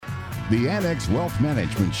The Annex Wealth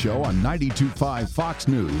Management Show on 92.5 Fox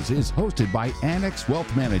News is hosted by Annex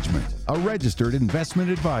Wealth Management, a registered investment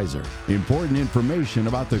advisor. Important information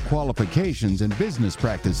about the qualifications and business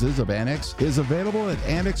practices of Annex is available at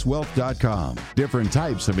annexwealth.com. Different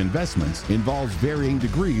types of investments involves varying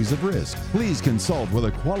degrees of risk. Please consult with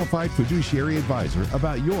a qualified fiduciary advisor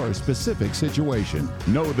about your specific situation.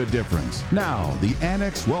 Know the difference. Now, the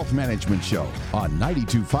Annex Wealth Management Show on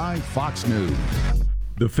 92.5 Fox News.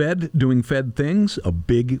 The Fed doing Fed things, a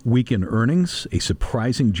big week in earnings, a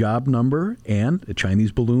surprising job number, and a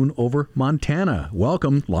Chinese balloon over Montana.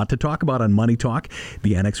 Welcome. A lot to talk about on Money Talk,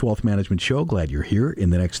 the Annex Wealth Management Show. Glad you're here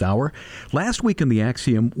in the next hour. Last week in the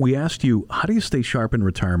Axiom, we asked you, how do you stay sharp in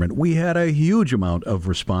retirement? We had a huge amount of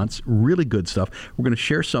response, really good stuff. We're going to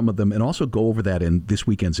share some of them and also go over that in this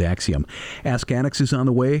weekend's Axiom. Ask Annex is on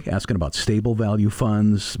the way, asking about stable value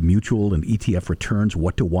funds, mutual and ETF returns,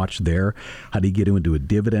 what to watch there. How do you get into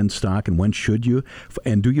a dividend stock, and when should you?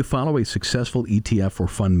 And do you follow a successful ETF or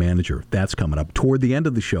fund manager? That's coming up toward the end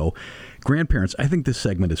of the show. Grandparents, I think this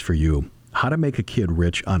segment is for you. How to make a kid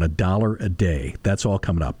rich on $1 a day. That's all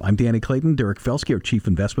coming up. I'm Danny Clayton. Derek Felsky, our Chief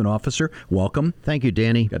Investment Officer. Welcome. Thank you,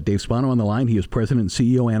 Danny. Got Dave Spano on the line. He is President and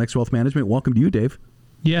CEO, Annex Wealth Management. Welcome to you, Dave.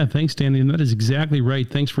 Yeah, thanks, Danny. And that is exactly right.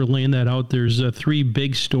 Thanks for laying that out. There's three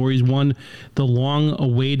big stories. One, the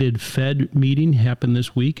long-awaited Fed meeting happened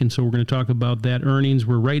this week, and so we're going to talk about that. Earnings,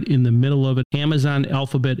 we're right in the middle of it. Amazon,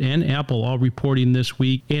 Alphabet, and Apple all reporting this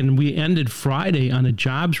week. And we ended Friday on a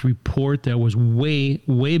jobs report that was way,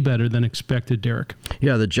 way better than expected, Derek.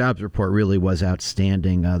 Yeah, the jobs report really was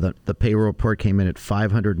outstanding. The payroll report came in at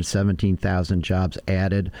 517,000 jobs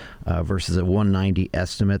added versus a 190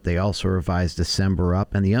 estimate. They also revised December up.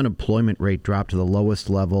 And the unemployment rate dropped to the lowest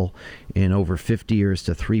level in over 50 years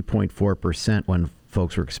to 3.4% when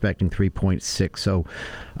folks were expecting 3.6. So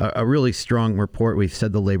a really strong report. We've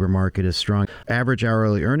said the labor market is strong. Average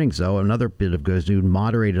hourly earnings, though, another bit of good news,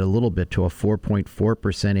 moderated a little bit to a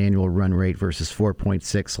 4.4% annual run rate versus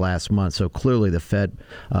 4.6 last month. So clearly the Fed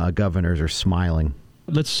governors are smiling.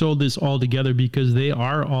 Let's sew this all together because they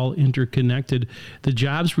are all interconnected. The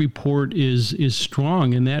jobs report is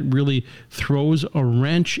strong, and that really throws a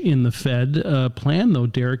wrench in the Fed plan, though,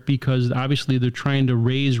 Derek, because obviously they're trying to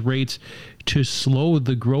raise rates to slow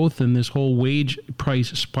the growth, and this whole wage price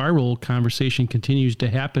spiral conversation continues to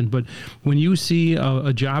happen. But when you see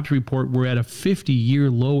a jobs report, we're at a 50-year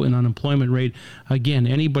low in unemployment rate. Again,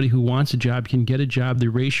 anybody who wants a job can get a job. The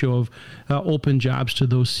ratio of open jobs to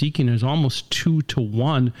those seeking is almost 2 to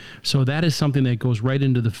 1. So that is something that goes right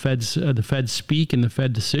into the Fed's speak and the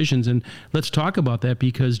Fed decisions. And let's talk about that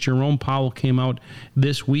because Jerome Powell came out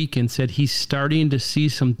this week and said he's starting to see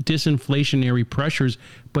some disinflationary pressures.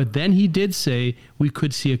 But then he did say we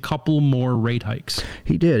could see a couple more rate hikes.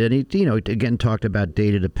 He did. And he, again, talked about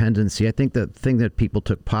data dependency. I think the thing that people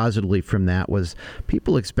took positively from that was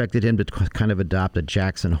people expected him to kind of adopt a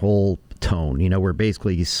Jackson Hole tone, where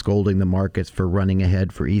basically he's scolding the markets for running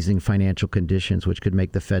ahead, for easing financial conditions, which could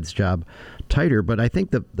make the Fed's job tighter. But I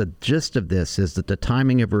think the gist of this is that the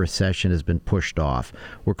timing of a recession has been pushed off.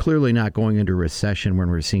 We're clearly not going into a recession when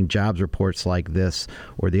we're seeing jobs reports like this,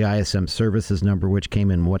 or the ISM services number, which came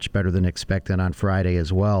in much better than expected on Friday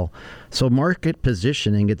as well. So market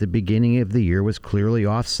positioning at the beginning of the year was clearly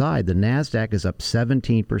offside. The NASDAQ is up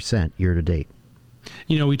 17% year to date.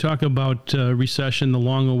 We talk about recession, the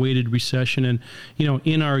long-awaited recession, and,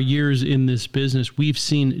 in our years in this business, we've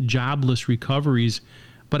seen jobless recoveries.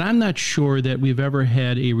 But I'm not sure that we've ever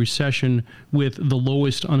had a recession with the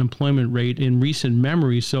lowest unemployment rate in recent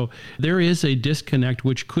memory. So there is a disconnect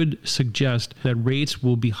which could suggest that rates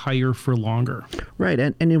will be higher for longer. Right.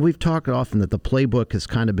 And we've talked often that the playbook has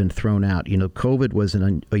kind of been thrown out. COVID was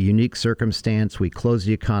a unique circumstance. We closed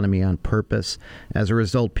the economy on purpose. As a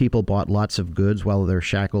result, people bought lots of goods while they're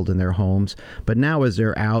shackled in their homes. But now as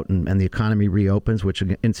they're out and the economy reopens, which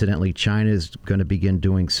incidentally China is going to begin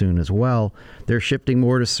doing soon as well, they're shifting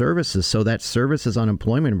more to services. So that services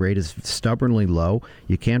unemployment rate is stubbornly low.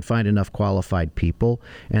 You can't find enough qualified people.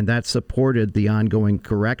 And that supported the ongoing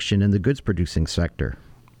correction in the goods producing sector.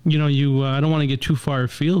 I don't want to get too far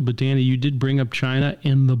afield, but Danny, you did bring up China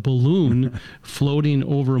and the balloon floating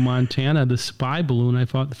over Montana, the spy balloon. I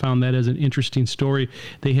found that as an interesting story.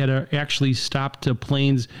 They had actually stopped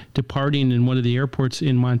planes departing in one of the airports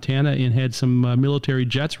in Montana and had some military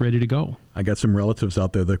jets ready to go. I got some relatives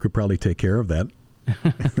out there that could probably take care of that.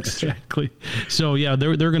 Exactly. So yeah,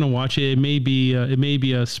 they're going to watch it. It may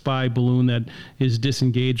be a spy balloon that is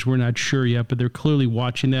disengaged. We're not sure yet, but they're clearly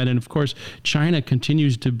watching that. And of course, China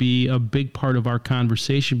continues to be a big part of our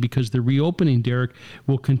conversation because the reopening, Derek,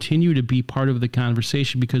 will continue to be part of the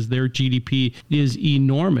conversation because their GDP is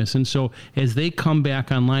enormous. And so as they come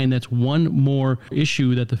back online, that's one more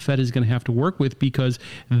issue that the Fed is going to have to work with because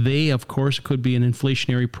they, of course, could be an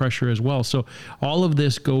inflationary pressure as well. So all of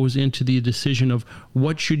this goes into the decision of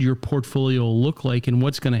what should your portfolio look like and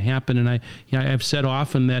what's going to happen. And I've said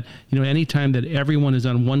often that, anytime that everyone is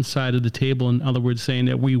on one side of the table, in other words, saying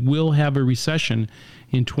that we will have a recession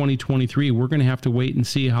in 2023, we're going to have to wait and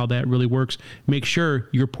see how that really works. Make sure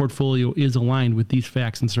your portfolio is aligned with these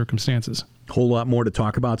facts and circumstances. Whole lot more to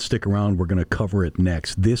talk about. Stick around. We're going to cover it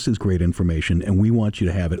next. This is great information, and we want you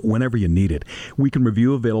to have it whenever you need it. Weekend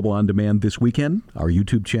Review available on demand this weekend. Our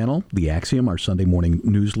YouTube channel, The Axiom, our Sunday morning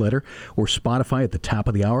newsletter, or Spotify at the top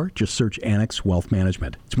of the hour. Just search Annex Wealth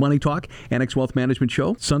Management. It's Money Talk, Annex Wealth Management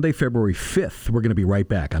Show, Sunday, February 5th. We're going to be right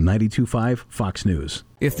back on 92.5 Fox News.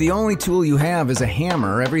 If the only tool you have is a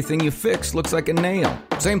hammer, everything you fix looks like a nail.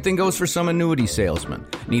 Same thing goes for some annuity salesmen.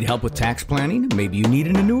 Need help with tax planning? Maybe you need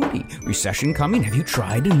an annuity. Recession coming? Have you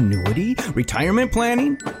tried an annuity? Retirement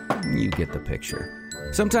planning? You get the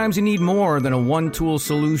picture. Sometimes you need more than a one-tool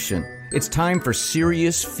solution. It's time for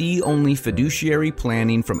serious fee-only fiduciary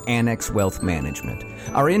planning from Annex Wealth Management.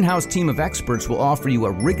 Our in-house team of experts will offer you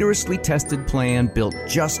a rigorously tested plan built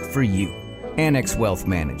just for you. Annex Wealth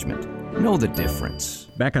Management. Know the difference.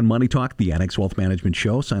 Back on Money Talk, the Annex Wealth Management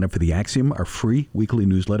Show. Sign up for the Axiom, our free weekly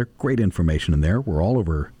newsletter. Great information in there. We're all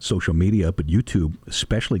over social media, but YouTube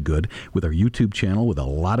especially good with our YouTube channel with a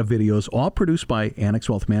lot of videos, all produced by Annex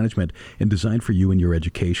Wealth Management and designed for you and your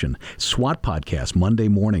education. SWAT podcast, Monday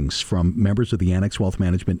mornings from members of the Annex Wealth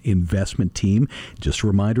Management investment team. Just a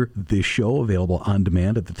reminder, this show available on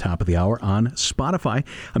demand at the top of the hour on Spotify.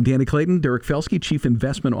 I'm Danny Clayton, Derek Felsky, Chief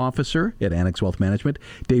Investment Officer at Annex Wealth Management.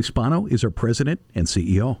 Dave Spano is our President and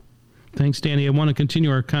CEO. Thanks, Danny. I want to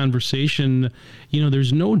continue our conversation.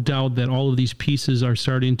 There's no doubt that all of these pieces are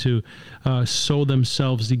starting to sew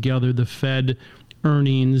themselves together. The Fed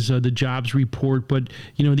earnings, the jobs report. But,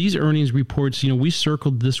 these earnings reports, we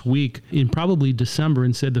circled this week in probably December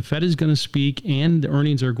and said the Fed is going to speak and the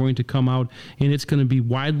earnings are going to come out and it's going to be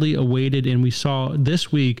widely awaited. And we saw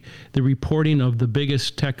this week the reporting of the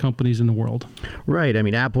biggest tech companies in the world. Right. I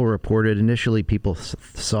mean, Apple reported initially people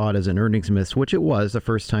saw it as an earnings miss, which it was the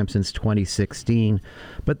first time since 2016.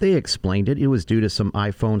 But they explained it. It was due to some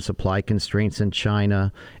iPhone supply constraints in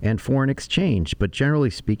China and foreign exchange. But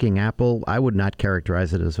generally speaking, Apple, I would not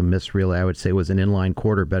characterize it as a miss, really. I would say it was an inline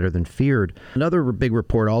quarter better than feared. Another big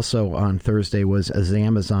report also on Thursday was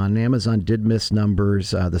Amazon. Amazon did miss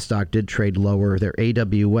numbers. The stock did trade lower. Their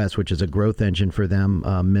AWS, which is a growth engine for them,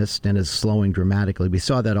 missed and is slowing dramatically. We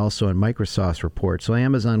saw that also in Microsoft's report. So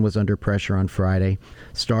Amazon was under pressure on Friday.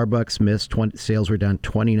 Starbucks missed. Sales were down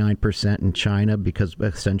 29% in China because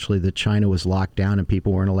essentially China was locked down and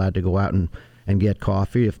people weren't allowed to go out and get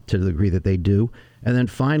coffee to the degree that they do. And then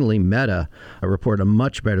finally, Meta reported a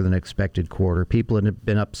much better than expected quarter. People had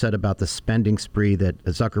been upset about the spending spree that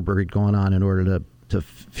Zuckerberg had gone on in order to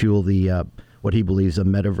fuel the what he believes a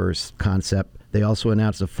metaverse concept. They also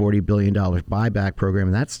announced a $40 billion buyback program,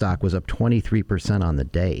 and that stock was up 23% on the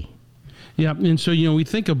day. Yeah, and so, we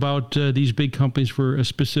think about these big companies for a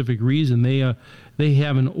specific reason. They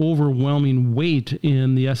have an overwhelming weight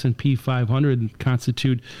in the S&P 500 and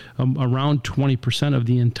constitute around 20% of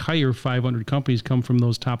the entire 500 companies come from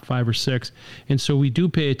those top 5 or 6. And so we do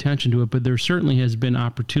pay attention to it, but there certainly has been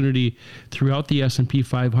opportunity throughout the S&P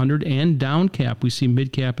 500 and down cap. We see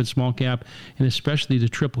mid cap and small cap, and especially the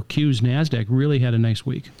triple Qs. NASDAQ really had a nice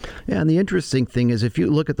week. Yeah, and the interesting thing is if you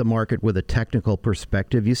look at the market with a technical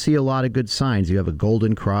perspective, you see a lot of good signs. You have a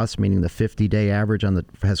golden cross, meaning the 50-day average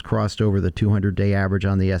has crossed over the 200-day average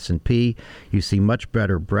on the S&P. You see much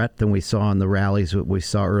better breadth than we saw in the rallies that we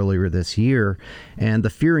saw earlier this year. And the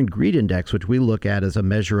Fear and Greed Index, which we look at as a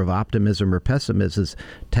measure of optimism or pessimism, is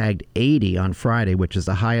tagged 80 on Friday, which is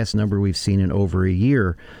the highest number we've seen in over a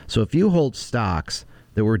year. So if you hold stocks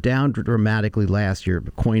that were down dramatically last year,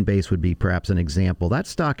 Coinbase would be perhaps an example, that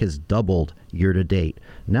stock has doubled year to date.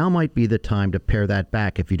 Now might be the time to pare that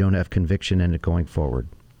back if you don't have conviction in it going forward.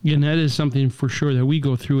 And that is something for sure that we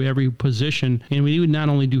go through every position. And we would not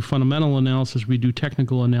only do fundamental analysis, we do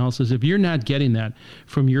technical analysis. If you're not getting that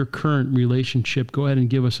from your current relationship, go ahead and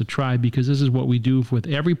give us a try, because this is what we do with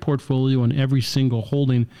every portfolio and every single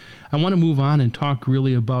holding. I want to move on and talk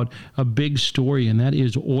really about a big story, and that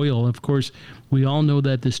is oil. Of course, we all know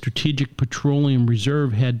that the Strategic Petroleum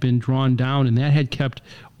Reserve had been drawn down, and that had kept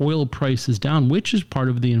oil prices down, which is part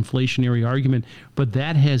of the inflationary argument. But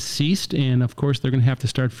that has ceased, and of course, they're going to have to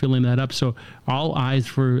start filling that up. So all eyes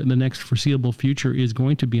for the next foreseeable future is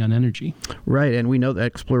going to be on energy. Right, and we know that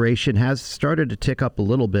exploration has started to tick up a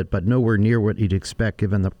little bit, but nowhere near what you'd expect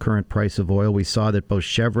given the current price of oil. We saw that both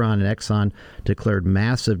Chevron and Exxon declared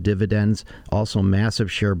massive dividends, also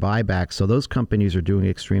massive share buybacks. So those companies are doing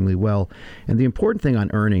extremely well. And the important thing on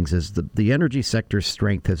earnings is the energy sector's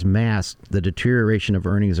strength has masked the deterioration of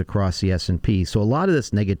earnings across the S&P. So a lot of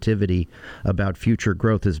this negativity about future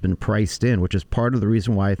growth has been priced in, which is part of the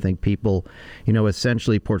reason why I think people,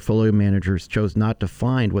 essentially portfolio managers chose not to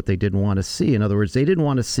find what they didn't want to see. In other words, they didn't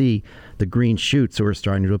want to see the green shoots that were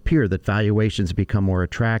starting to appear, that valuations become more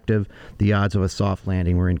attractive, the odds of a soft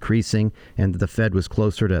landing were increasing, and the Fed was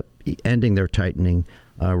closer to ending their tightening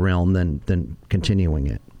realm than continuing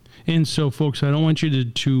it. And so, folks, I don't want you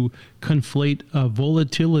to conflate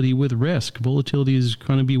volatility with risk. Volatility is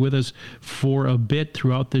going to be with us for a bit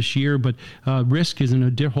throughout this year, but risk is in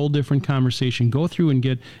a whole different conversation. Go through and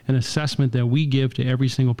get an assessment that we give to every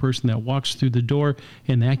single person that walks through the door,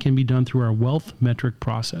 and that can be done through our wealth metric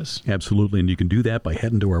process. Absolutely, and you can do that by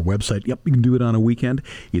heading to our website. Yep, you can do it on a weekend.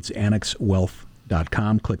 It's AnnexWealth.com.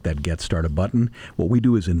 Click that Get Started button. What we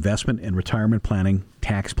do is investment and retirement planning,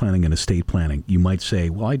 tax planning, and estate planning. You might say,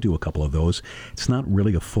 well, I do a couple of those. It's not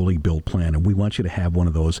really a fully built plan, and we want you to have one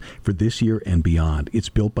of those for this year and beyond. It's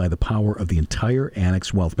built by the power of the entire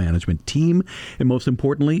Annex Wealth Management team, and most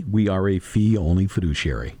importantly, we are a fee-only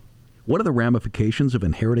fiduciary. What are the ramifications of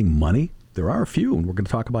inheriting money? There are a few, and we're going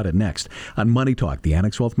to talk about it next on Money Talk, the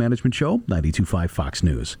Annex Wealth Management Show, 92.5 Fox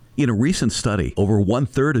News. In a recent study, over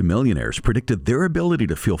 1/3 of millionaires predicted their ability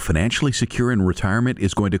to feel financially secure in retirement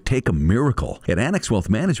is going to take a miracle. At Annex Wealth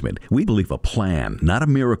Management, we believe a plan, not a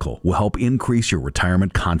miracle, will help increase your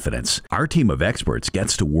retirement confidence. Our team of experts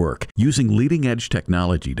gets to work using leading-edge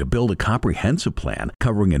technology to build a comprehensive plan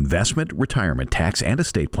covering investment, retirement, tax, and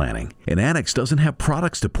estate planning. And Annex doesn't have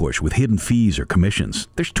products to push with hidden fees or commissions.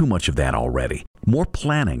 There's too much of that already. More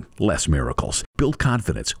planning, less miracles. Build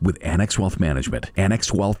confidence with Annex Wealth Management.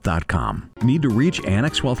 AnnexWealth.com. Need to reach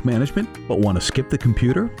Annex Wealth Management but want to skip the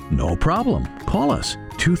computer? No problem. Call us.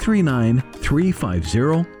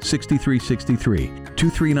 239-350-6363.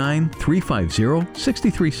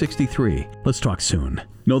 239-350-6363. Let's talk soon.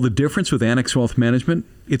 Know the difference with Annex Wealth Management?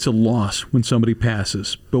 It's a loss when somebody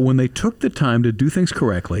passes. But when they took the time to do things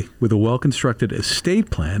correctly with a well-constructed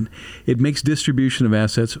estate plan, it makes distribution of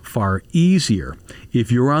assets far easier.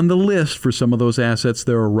 If you're on the list for some of those assets,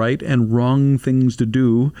 there are right and wrong things to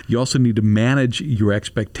do. You also need to manage your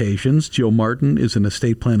expectations. Jill Martin is an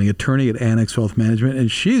estate planning attorney at Annex Wealth Management,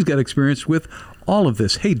 and she's got experience with all of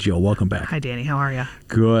this. Hey, Jill, welcome back. Hi, Danny. How are you?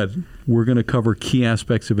 Good. We're going to cover key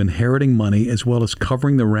aspects of inheriting money as well as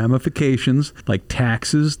covering the ramifications like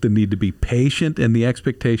taxes, the need to be patient, and the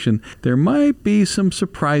expectation there might be some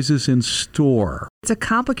surprises in store. It's a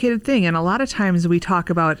complicated thing, and a lot of times we talk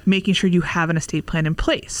about making sure you have an estate plan in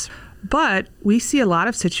place. But we see a lot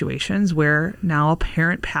of situations where now a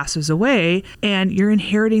parent passes away and you're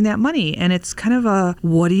inheriting that money. And it's kind of a,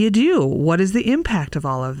 what do you do? What is the impact of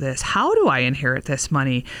all of this? How do I inherit this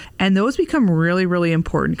money? And those become really, really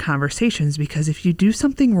important conversations because if you do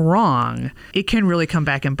something wrong, it can really come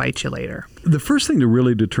back and bite you later. The first thing to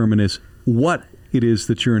really determine is what it is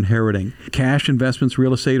that you're inheriting. Cash, investments,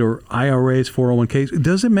 real estate, or IRAs, 401ks, it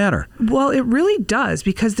doesn't matter. Well, it really does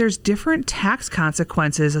because there's different tax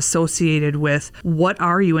consequences associated with what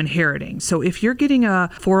are you inheriting. So if you're getting a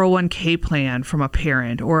 401k plan from a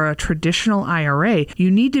parent or a traditional IRA,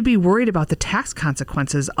 you need to be worried about the tax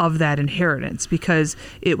consequences of that inheritance because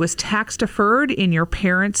it was tax deferred in your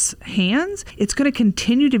parents' hands. It's going to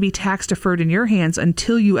continue to be tax deferred in your hands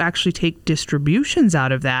until you actually take distributions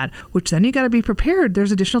out of that, which then you got to be prepared.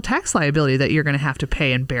 There's additional tax liability that you're going to have to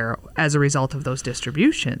pay and bear as a result of those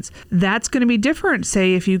distributions. That's going to be different,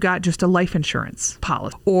 say, if you got just a life insurance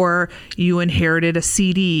policy or you inherited a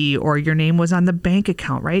CD or your name was on the bank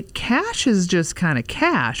account, right? Cash is just kind of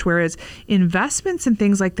cash, whereas investments and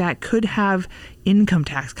things like that could have income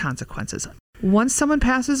tax consequences. Once someone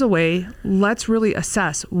passes away, let's really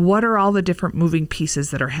assess what are all the different moving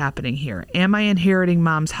pieces that are happening here. Am I inheriting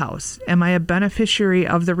mom's house? Am I a beneficiary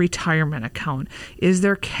of the retirement account? Is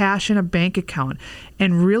there cash in a bank account?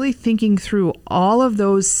 And really thinking through all of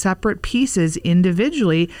those separate pieces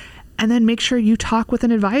individually, and then make sure you talk with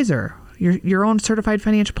an advisor, your own certified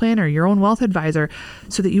financial planner, your own wealth advisor,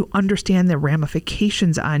 so that you understand the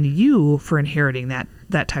ramifications on you for inheriting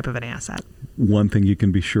that type of an asset. One thing you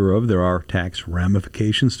can be sure of, there are tax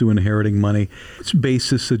ramifications to inheriting money. What's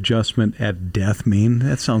basis adjustment at death mean?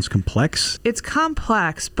 That sounds complex. It's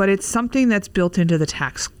complex, but it's something that's built into the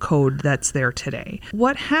tax code that's there today.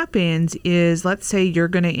 What happens is, let's say you're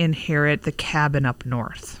going to inherit the cabin up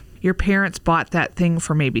north. Your parents bought that thing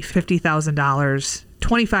for maybe $50,000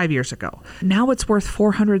 25 years ago. Now it's worth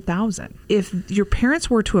 $400,000. If your parents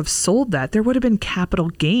were to have sold that, there would have been capital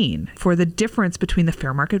gain for the difference between the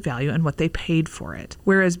fair market value and what they paid for it.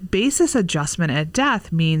 Whereas basis adjustment at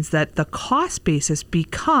death means that the cost basis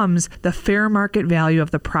becomes the fair market value of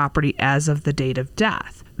the property as of the date of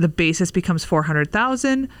death. The basis becomes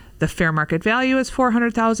 $400,000. The fair market value is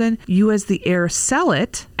 $400,000. You as the heir sell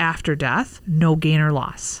it after death, no gain or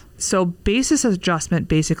loss. So basis adjustment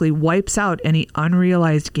basically wipes out any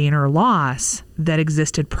unrealized gain or loss that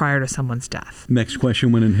existed prior to someone's death. Next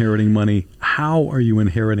question, when inheriting money, how are you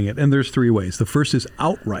inheriting it? And there's three ways. The first is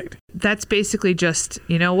outright. That's basically just,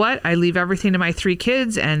 you know what? I leave everything to my 3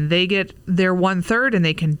 kids and they get their 1/3 and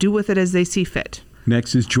they can do with it as they see fit.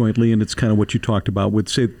 Next is jointly, and it's kind of what you talked about with,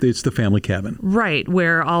 say, it's the family cabin. Right,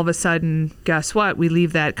 where all of a sudden, guess what? We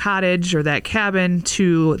leave that cottage or that cabin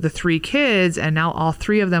to the 3 kids, and now all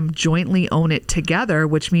 3 of them jointly own it together,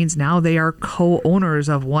 which means now they are co-owners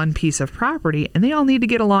of one piece of property, and they all need to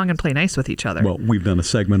get along and play nice with each other. Well, we've done a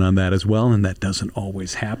segment on that as well, and that doesn't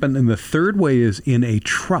always happen. And the third way is in a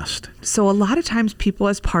trust. So a lot of times people,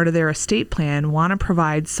 as part of their estate plan, want to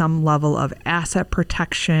provide some level of asset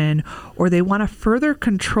protection, or they want to further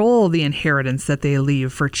control the inheritance that they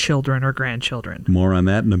leave for children or grandchildren. More on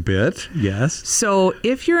that in a bit, yes. So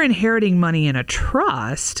if you're inheriting money in a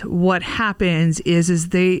trust, what happens is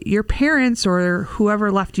your parents or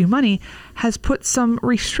whoever left you money has put some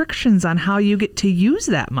restrictions on how you get to use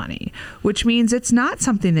that money, which means it's not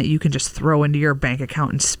something that you can just throw into your bank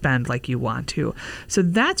account and spend like you want to. So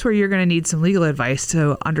that's where you're going to need some legal advice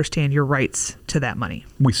to understand your rights to that money.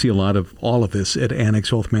 We see a lot of all of this at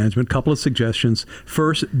Annex Wealth Management. Couple of suggestions.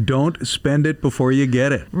 First, don't spend it before you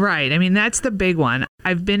get it. Right. I mean, that's the big one.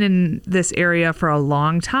 I've been in this area for a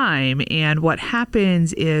long time, and what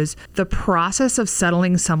happens is the process of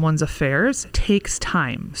settling someone's affairs takes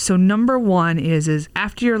time. So number one is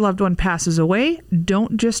after your loved one passes away,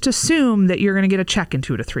 don't just assume that you're going to get a check in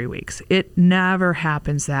 2 to 3 weeks. It never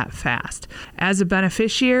happens that fast. As a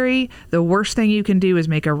beneficiary, the worst thing you can do is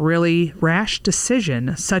make a really rash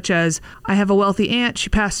decision, such as, I have a wealthy aunt, she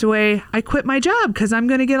passed away, I quit my job because I'm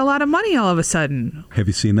going to get a lot of money all of a sudden. Have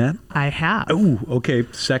you seen that? I have. Oh, okay.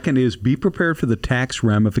 Second is be prepared for the tax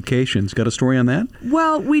ramifications. Got a story on that?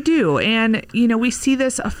 Well, we do. And, we see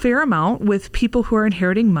this a fair amount with people who are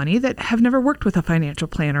inheriting money that have never worked with a financial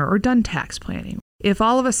planner or done tax planning. If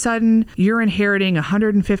all of a sudden you're inheriting a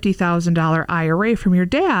 $150,000 IRA from your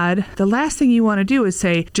dad, the last thing you want to do is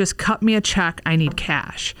say, just cut me a check, I need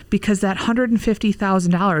cash. Because that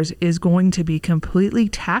 $150,000 is going to be completely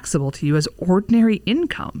taxable to you as ordinary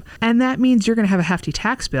income. And that means you're going to have a hefty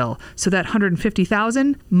tax bill. So that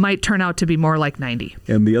 $150,000 might turn out to be more like $90,000.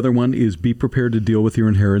 And the other one is be prepared to deal with your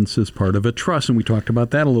inheritance as part of a trust. And we talked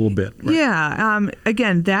about that a little bit. Right? Yeah.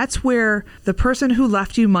 Again, that's where the person who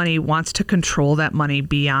left you money wants to control that money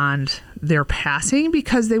beyond their passing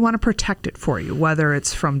because they want to protect it for you, whether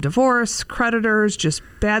it's from divorce, creditors, just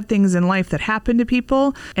bad things in life that happen to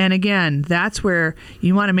people. And again, that's where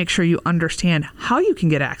you want to make sure you understand how you can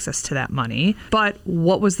get access to that money, but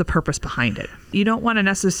what was the purpose behind it? You don't want to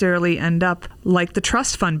necessarily end up like the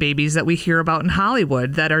trust fund babies that we hear about in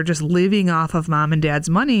Hollywood that are just living off of mom and dad's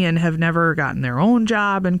money and have never gotten their own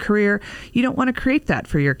job and career. You don't want to create that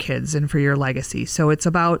for your kids and for your legacy. So it's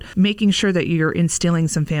about making sure that you're instilling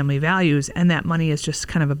some family values, and that money is just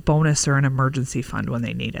kind of a bonus or an emergency fund when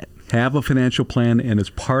they need it. Have a financial plan, and as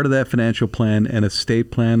part of that financial plan, an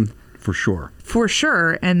estate plan for sure. For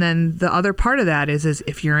sure. And then the other part of that is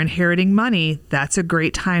if you're inheriting money, that's a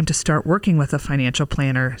great time to start working with a financial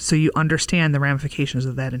planner so you understand the ramifications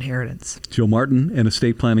of that inheritance. Jill Martin, an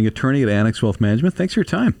estate planning attorney at Annex Wealth Management. Thanks for your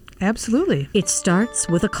time. Absolutely. It starts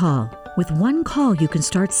with a call. With one call, you can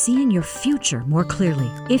start seeing your future more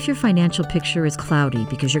clearly. If your financial picture is cloudy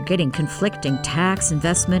because you're getting conflicting tax,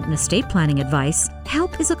 investment, and estate planning advice,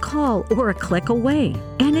 help is a call or a click away.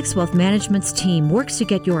 Annex Wealth Management's team works to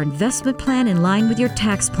get your investment plan in line with your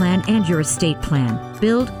tax plan and your estate plan.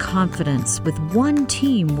 Build confidence with one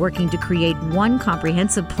team working to create one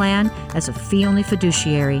comprehensive plan as a fee-only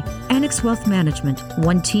fiduciary. Annex Wealth Management.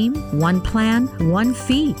 One team, one plan, one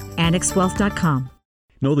fee. AnnexWealth.com.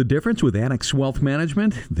 Know the difference with Annex Wealth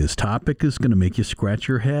Management? This topic is going to make you scratch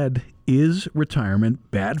your head. Is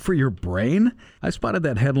retirement bad for your brain? I spotted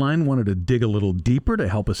that headline, wanted to dig a little deeper to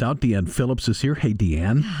help us out. Deanne Phillips is here. Hey,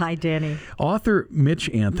 Deanne. Hi, Danny. Author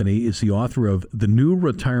Mitch Anthony is the author of The New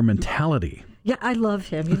Retirementality. Yeah, I love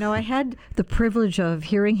him. You know, I had the privilege of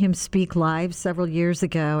hearing him speak live several years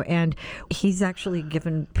ago, and he's actually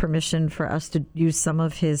given permission for us to use some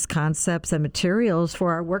of his concepts and materials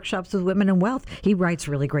for our workshops with Women in Wealth. He writes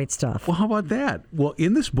really great stuff. Well, how about that? Well,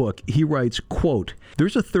 in this book, he writes, quote,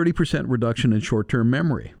 "There's a 30% reduction in short-term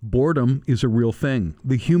memory. Boredom is a real thing.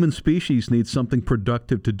 The human species needs something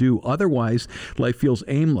productive to do. Otherwise, life feels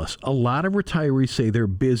aimless. A lot of retirees say they're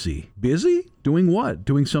busy. Busy? Doing what?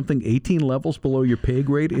 Doing something 18 levels below your pay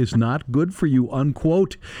grade is not good for you,"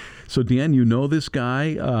 unquote. So, Dan, you know this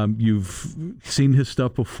guy. You've seen his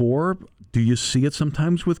stuff before. Do you see it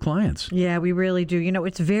sometimes with clients? Yeah, we really do. You know,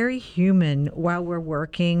 it's very human while we're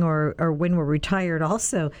working or when we're retired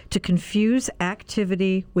also to confuse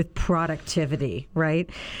activity with productivity, right?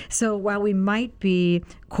 So while we might be,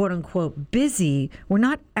 quote unquote, busy, we're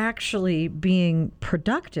not actually being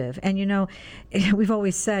productive. And, you know, we've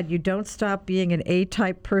always said you don't stop being an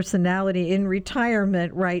A-type personality in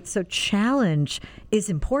retirement, right? So challenge is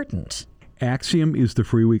important. Axiom is the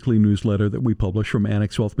free weekly newsletter that we publish from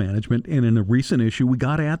Annex Wealth Management. And in a recent issue, we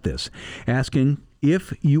got at this, asking,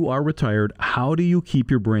 if you are retired, how do you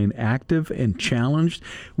keep your brain active and challenged?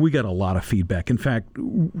 We got a lot of feedback. In fact,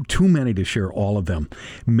 too many to share all of them.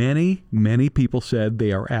 Many people said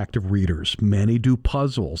they are active readers. Many do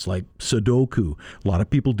puzzles like Sudoku. A lot of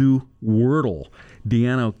people do Wordle.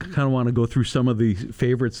 Deanna, I kind of want to go through some of the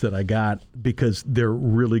favorites that I got because they're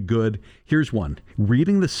really good. Here's one.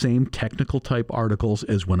 Reading the same technical type articles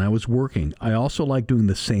as when I was working. I also like doing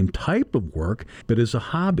the same type of work, but as a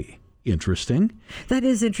hobby. Interesting. That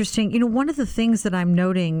is interesting. You know, one of the things that I'm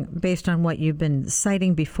noting based on what you've been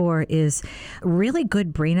citing before is really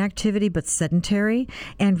good brain activity, but sedentary.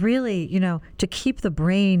 And really, you know, to keep the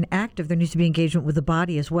brain active, there needs to be engagement with the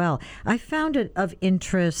body as well. I found it of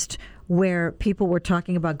interest where people were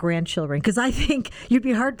talking about grandchildren, because I think you'd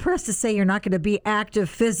be hard-pressed to say you're not going to be active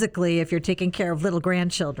physically if you're taking care of little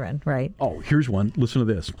grandchildren, right? Oh, here's one. Listen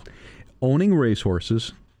to this. Owning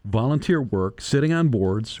racehorses, volunteer work, sitting on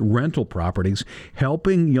boards, rental properties,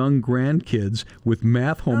 helping young grandkids with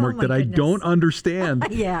math homework that I don't understand,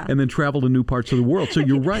 yeah. And then travel to new parts of the world. So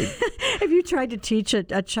you're right. Have you tried to teach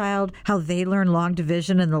a child how they learn long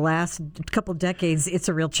division in the last couple decades? It's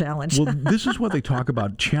a real challenge. Well, this is what they talk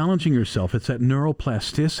about, challenging yourself. It's that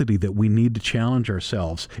neuroplasticity that we need to challenge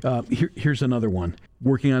ourselves. Here's another one,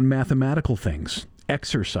 working on mathematical things.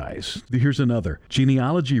 Exercise. Here's another.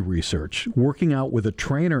 Genealogy research, working out with a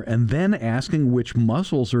trainer, and then asking which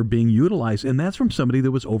muscles are being utilized. And that's from somebody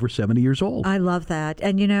that was over 70 years old. I love that.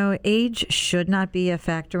 And, you know, age should not be a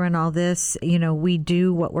factor in all this. You know, we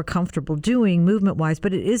do what we're comfortable doing movement-wise,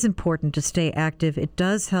 but it is important to stay active. It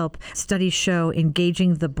does help. Studies show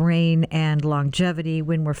engaging the brain and longevity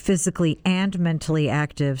when we're physically and mentally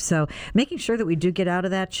active. So making sure that we do get out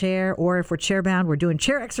of that chair, or if we're chair-bound, we're doing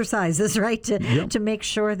chair exercises, right, to make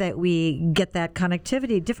sure that we get that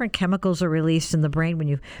connectivity. Different chemicals are released in the brain when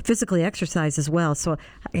you physically exercise as well. So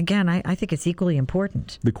again, I think it's equally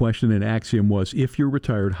important. The question in Axiom was, if you're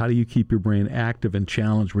retired, how do you keep your brain active and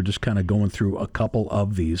challenged? We're just kind of going through a couple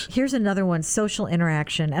of these. Here's another one, social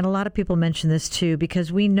interaction. And a lot of people mention this too,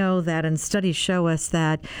 because we know that, and studies show us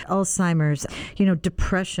that Alzheimer's, you know,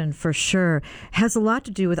 depression for sure, has a lot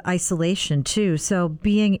to do with isolation too. So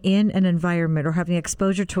being in an environment or having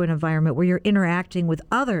exposure to an environment where you're interacting with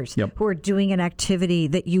others who are doing an activity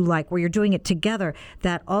that you like, where you're doing it together,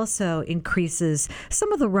 that also increases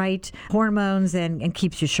some of the right hormones and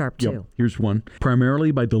keeps you sharp too. Here's one.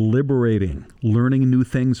 Primarily by deliberating, learning new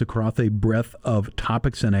things across a breadth of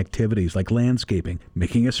topics and activities like landscaping,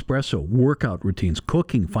 making espresso, workout routines,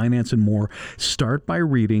 cooking, finance, and more. Start by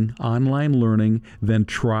reading, online learning, then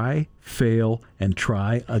try, fail, and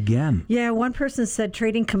try again. Yeah, one person said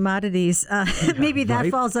trading commodities. Maybe that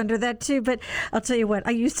falls under that too. But I'll tell you what,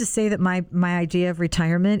 I used to say that my idea of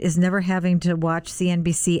retirement is never having to watch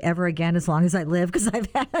CNBC ever again as long as I live, because I've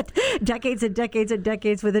had decades and decades and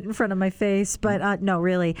decades with it in front of my face. But no,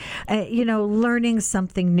 really, you know, learning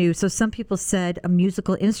something new. So some people said a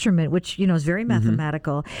musical instrument, which, you know, is very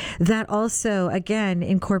mathematical, that also, again,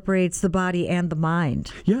 incorporates the body and the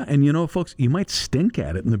mind. Yeah, and you know, folks, you might stink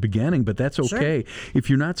at it in the beginning, but that's okay. Sure. day. If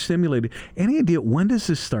you're not stimulated, any idea when does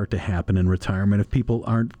this start to happen in retirement if people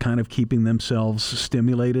aren't kind of keeping themselves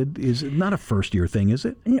stimulated? Is it not a first-year thing, is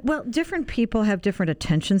it? Well, different people have different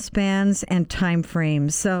attention spans and time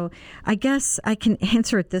frames. So I guess I can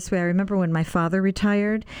answer it this way. I remember when my father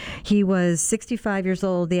retired, he was 65 years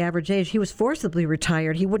old, the average age. He was forcibly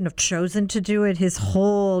retired. He wouldn't have chosen to do it. His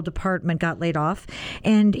whole department got laid off.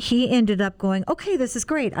 And he ended up going, okay, this is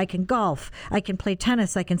great. I can golf. I can play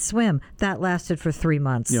tennis. I can swim. That lasted for 3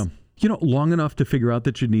 months. Yeah. Long enough to figure out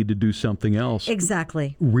that you need to do something else.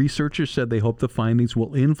 Exactly. Researchers said they hope the findings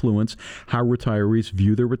will influence how retirees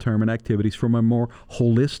view their retirement activities from a more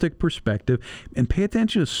holistic perspective and pay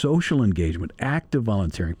attention to social engagement, active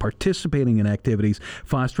volunteering, participating in activities,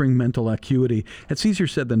 fostering mental acuity. It's easier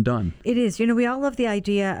said than done. It is. We all love the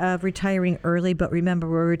idea of retiring early, but remember,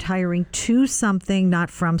 we're retiring to something, not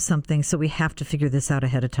from something, so we have to figure this out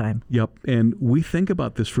ahead of time. Yep, and we think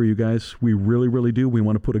about this for you guys. We really, really do. We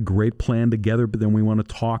want to put a great plan together, but then we want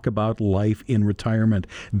to talk about life in retirement.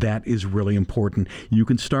 That is really important. You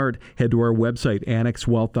can start. Head to our website,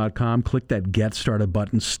 annexwealth.com. Click that Get Started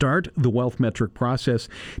button. Start the wealth metric process.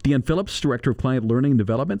 Deanne Phillips, Director of Client Learning and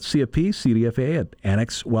Development, CFP, CDFA at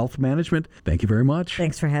Annex Wealth Management. Thank you very much.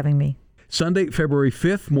 Thanks for having me. Sunday, February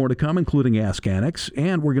 5th, more to come, including Ask Annex,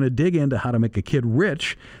 and we're going to dig into how to make a kid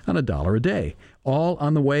rich on $1 a day. All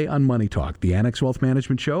on the way on Money Talk, the Annex Wealth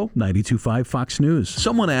Management Show, 92.5 Fox News.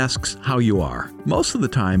 Someone asks how you are. Most of the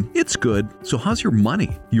time, it's good. So how's your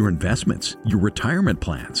money, your investments, your retirement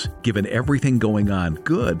plans? Given everything going on,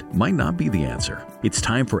 good might not be the answer. It's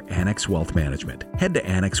time for Annex Wealth Management. Head to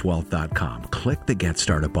annexwealth.com. Click the Get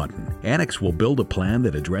Started button. Annex will build a plan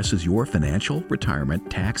that addresses your financial, retirement,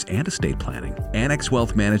 tax, and estate planning. Annex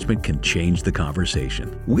Wealth Management can change the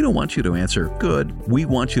conversation. We don't want you to answer good. We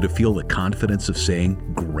want you to feel the confidence of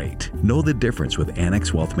saying great. Know the difference with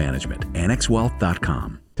Annex Wealth Management.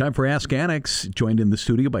 AnnexWealth.com. Time for Ask Annex, joined in the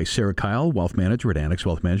studio by Sarah Kyle, Wealth Manager at Annex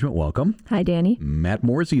Wealth Management. Welcome. Hi, Danny. Matt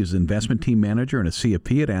Morsey is Investment Team Manager and a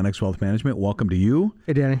CFP at Annex Wealth Management. Welcome to you.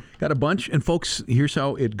 Hey, Danny. Got a bunch. And folks, here's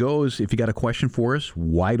how it goes. If you got a question for us,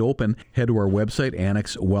 wide open, head to our website,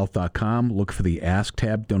 annexwealth.com. Look for the Ask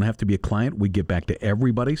tab. Don't have to be a client. We get back to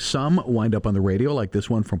everybody. Some wind up on the radio, like this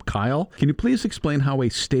one from Kyle. Can you please explain how a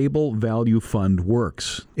stable value fund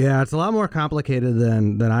works? Yeah, it's a lot more complicated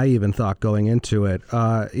than I even thought going into it.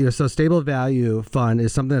 So stable value fund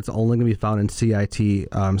is something that's only going to be found in CIT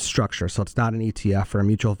structure. So it's not an ETF or a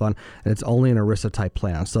mutual fund, and it's only an ERISA type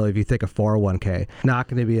plan. So if you think a 401k, not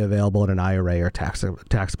going to be available in an IRA or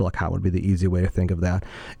taxable account would be the easy way to think of that.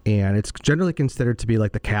 And it's generally considered to be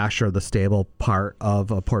like the cash or the stable part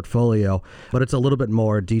of a portfolio, but it's a little bit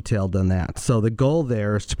more detailed than that. So the goal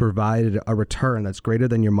there is to provide a return that's greater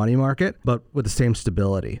than your money market, but with the same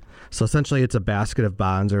stability. So essentially it's a basket of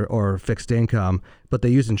bonds or fixed income, but they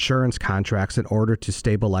use insurance contracts in order to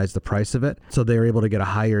stabilize the price of it. So they're able to get a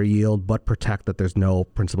higher yield, but protect that there's no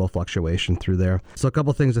principal fluctuation through there. So a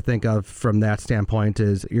couple things to think of from that standpoint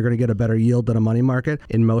is you're going to get a better yield than a money market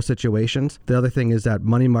in most situations. The other thing is that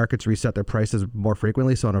money markets reset their prices more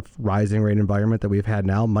frequently. So in a rising rate environment that we've had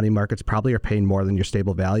now, money markets probably are paying more than your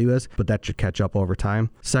stable value is, but that should catch up over time.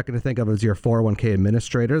 Second to think of is your 401k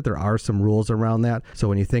administrator. There are some rules around that. So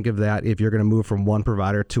when you think of that, if you're going to move from one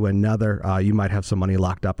provider to another, you might have some money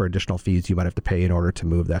locked up or additional fees you might have to pay in order to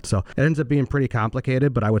move that. So it ends up being pretty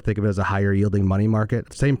complicated, but I would think of it as a higher yielding money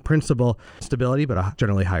market. Same principal, stability, but a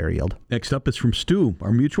generally higher yield. Next up is from Stu.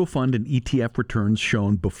 Are mutual fund and ETF returns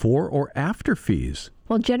shown before or after fees?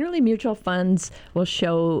 Well, generally mutual funds will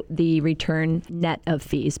show the return net of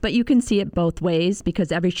fees, but you can see it both ways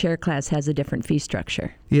because every share class has a different fee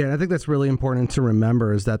structure. Yeah, and I think that's really important to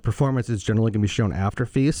remember is that performance is generally going to be shown after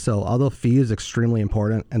fees. So although fee is extremely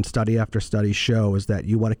important and study after study shows that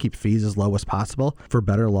you want to keep fees as low as possible for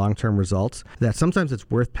better long-term results, that sometimes it's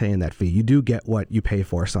worth paying that fee. You do get what you pay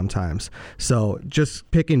for sometimes. So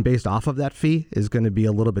just picking based off of that fee is going to be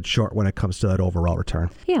a little bit short when it comes to that overall return.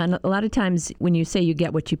 Yeah, and a lot of times when you say you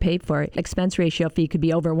get what you pay for, expense ratio fee could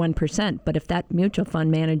be over 1%, but if that mutual fund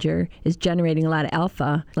manager is generating a lot of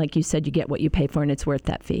alpha, like you said, you get what you pay for and it's worth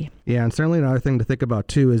that fee. Yeah, and certainly another thing to think about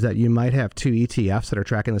too is that you might have two ETFs that are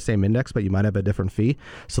tracking the same index, but you might have a different fee.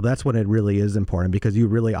 So that's when it really is important because you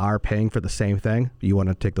really are paying for the same thing. You want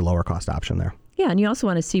to take the lower cost option there. Yeah, and you also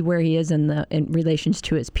want to see where he is in relations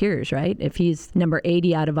to his peers, right? If he's number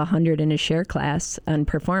 80 out of 100 in his share class on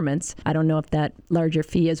performance, I don't know if that larger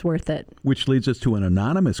fee is worth it. Which leads us to an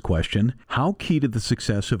anonymous question. How key to the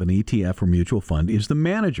success of an ETF or mutual fund is the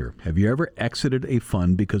manager? Have you ever exited a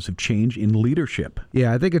fund because of change in leadership?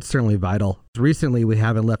 Yeah, I think it's certainly vital Recently, we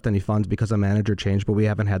haven't left any funds because a manager changed, but we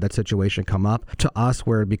haven't had that situation come up. To us,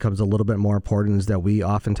 where it becomes a little bit more important is that we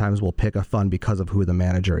oftentimes will pick a fund because of who the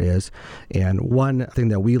manager is. And one thing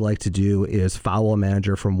that we like to do is follow a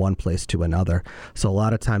manager from one place to another. So a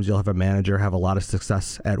lot of times you'll have a manager have a lot of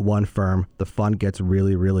success at one firm, the fund gets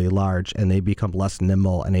really, really large, and they become less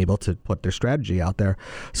nimble and able to put their strategy out there.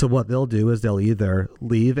 So what they'll do is they'll either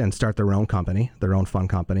leave and start their own company, their own fund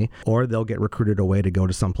company, or they'll get recruited away to go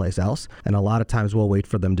to someplace else. And a lot of times we'll wait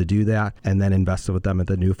for them to do that and then invest with them at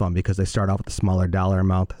the new fund because they start off with a smaller dollar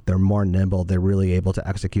amount. They're more nimble. They're really able to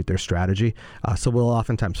execute their strategy. So we'll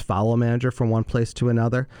oftentimes follow a manager from one place to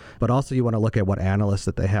another. But also you want to look at what analysts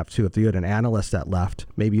that they have too. If you had an analyst that left,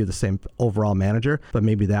 maybe you're the same overall manager, but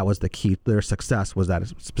maybe that was the key. Their success was that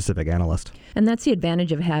specific analyst. And that's the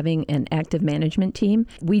advantage of having an active management team.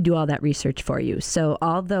 We do all that research for you. So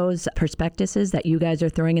all those prospectuses that you guys are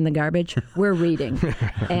throwing in the garbage, we're reading.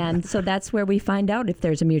 And so that's where we find out if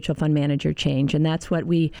there's a mutual fund manager change. And that's what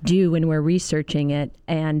we do when we're researching it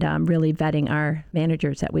and really vetting our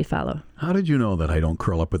managers that we follow. How did you know that I don't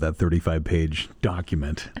curl up with that 35-page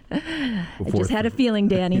document? I just had a feeling,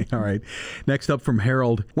 Danny. All right. Next up from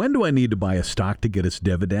Harold, when do I need to buy a stock to get its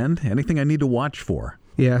dividend? Anything I need to watch for?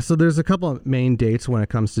 Yeah, so there's a couple of main dates when it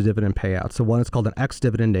comes to dividend payout. So one is called an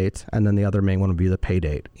ex-dividend date, and then the other main one would be the pay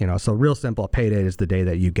date. So real simple, a pay date is the day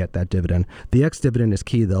that you get that dividend. The ex-dividend is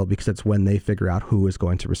key, though, because it's when they figure out who is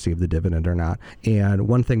going to receive the dividend or not. And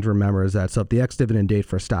one thing to remember is that, so if the ex-dividend date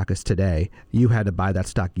for a stock is today, you had to buy that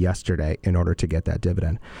stock yesterday in order to get that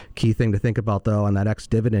dividend. Key thing to think about, though, on that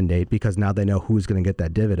ex-dividend date, because now they know who's going to get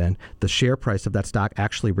that dividend, the share price of that stock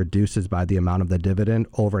actually reduces by the amount of the dividend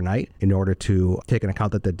overnight in order to take into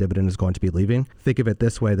account that the dividend is going to be leaving. Think of it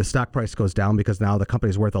this way. The stock price goes down because now the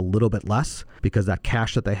company's worth a little bit less because that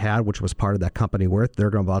cash that they had, which was part of that company worth, they're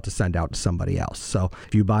going to about to send out to somebody else. So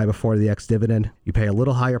if you buy before the ex-dividend, you pay a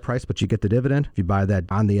little higher price, but you get the dividend. If you buy that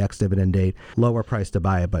on the ex-dividend date, lower price to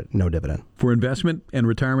buy it, but no dividend. For investment and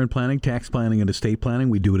retirement planning, tax planning, and estate planning,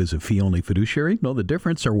 we do it as a fee-only fiduciary. Know the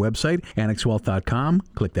difference. Our website, annexwealth.com.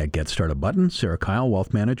 Click that Get Started button. Sarah Kyle,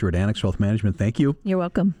 Wealth Manager at Annex Wealth Management. Thank you. You're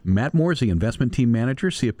welcome. Matt Morsey, Investment Team Manager,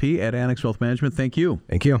 CFP at Annex Wealth Management. Thank you.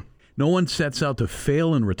 Thank you. No one sets out to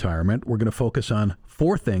fail in retirement. We're going to focus on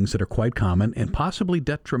 4 things that are quite common and possibly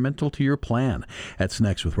detrimental to your plan. That's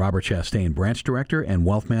next with Robert Chastain, Branch Director and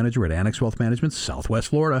Wealth Manager at Annex Wealth Management, Southwest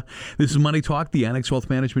Florida. This is Money Talk, the Annex Wealth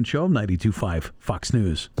Management Show, 92.5 Fox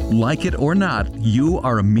News. Like it or not, you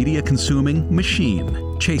are a media-consuming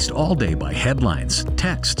machine, chased all day by headlines,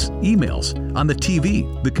 texts, emails, on the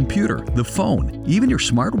TV, the computer, the phone, even your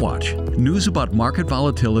smartwatch. News about market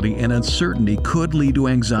volatility and uncertainty could lead to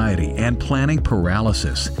anxiety and planning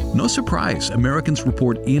paralysis. No surprise, Americans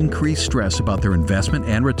report increased stress about their investment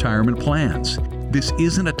and retirement plans. This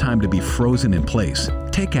isn't a time to be frozen in place.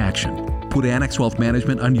 Take action. Put Annex Wealth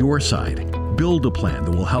Management on your side. Build a plan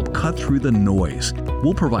that will help cut through the noise.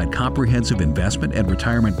 We'll provide comprehensive investment and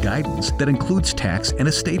retirement guidance that includes tax and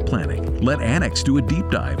estate planning. Let Annex do a deep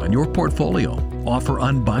dive on your portfolio. Offer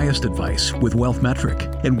unbiased advice with Wealth Metric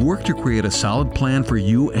and work to create a solid plan for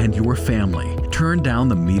you and your family. Turn down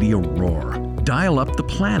the media roar. Dial up the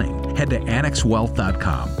planning. Head to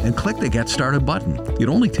annexwealth.com and click the Get Started button. It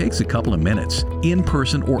only takes a couple of minutes, in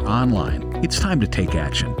person or online. It's time to take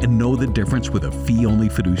action and know the difference with a fee-only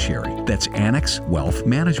fiduciary. That's Annex Wealth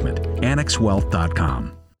Management.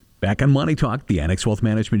 annexwealth.com. Back on Money Talk, the Annex Wealth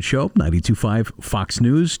Management Show, 92.5 Fox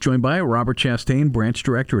News, joined by Robert Chastain, Branch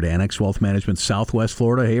Director at Annex Wealth Management, Southwest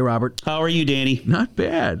Florida. Hey, Robert. How are you, Danny? Not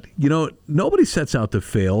bad. Nobody sets out to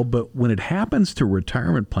fail, but when it happens to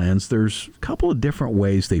retirement plans, there's a couple of different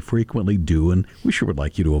ways they frequently do, and we sure would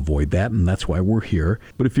like you to avoid that, and that's why we're here.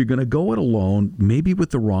 But if you're going to go it alone, maybe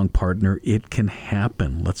with the wrong partner, it can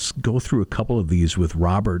happen. Let's go through a couple of these with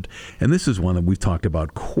Robert, and this is one that we've talked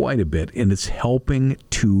about quite a bit, and it's helping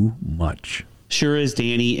too much. Sure is,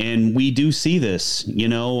 Danny, and we do see this,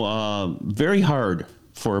 very hard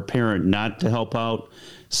for a parent not to help out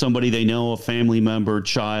somebody they know, a family member,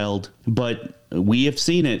 child, but we have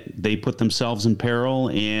seen it. They put themselves in peril,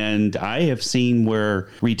 and I have seen where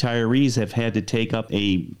retirees have had to take up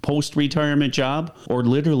a post-retirement job or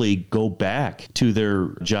literally go back to their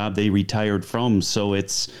job they retired from. So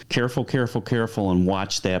it's careful, and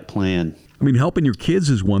watch that plan. I mean, helping your kids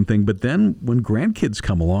is one thing, but then when grandkids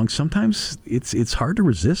come along, sometimes it's hard to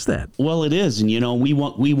resist that. Well, it is. And, we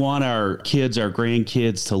want our kids, our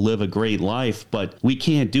grandkids to live a great life, but we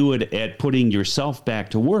can't do it at putting yourself back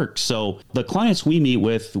to work. So the clients we meet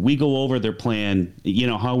with, we go over their plan,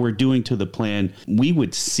 how we're doing to the plan. We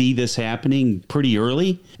would see this happening pretty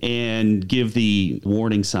early and give the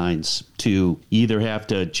warning signs to either have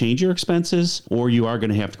to change your expenses or you are going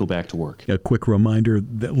to have to go back to work. A quick reminder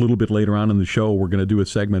that a little bit later on in the show, we're going to do a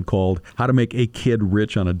segment called How to Make a Kid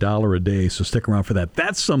Rich on $1 a Day. So stick around for that.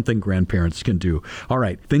 That's something grandparents can do. All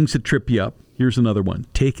right, things that trip you up. Here's another one,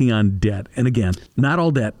 taking on debt. And again, not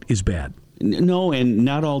all debt is bad. No, and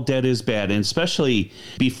not all debt is bad. And especially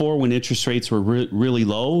before, when interest rates were really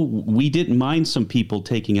low, we didn't mind some people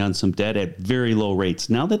taking on some debt at very low rates.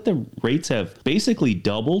 Now that the rates have basically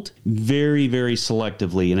doubled, very, very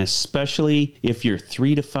selectively, and especially if you're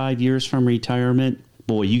 3 to 5 years from retirement,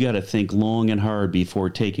 boy, you got to think long and hard before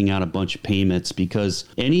taking out a bunch of payments, because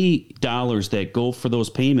any dollars that go for those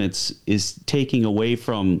payments is taking away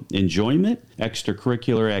from enjoyment,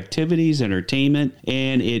 extracurricular activities, entertainment,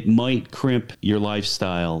 and it might crimp your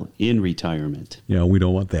lifestyle in retirement. We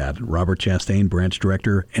don't want that. Robert Chastain, Branch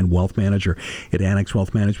Director and Wealth Manager at Annex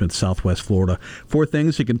Wealth Management, Southwest Florida. 4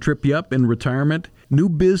 things that can trip you up in retirement. New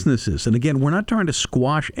businesses. And again, we're not trying to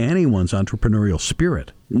squash anyone's entrepreneurial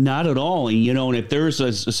spirit. Not at all. And if there's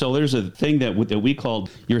a thing that we called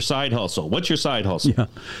your side hustle. What's your side hustle? Yeah.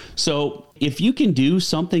 So if you can do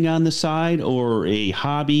something on the side or a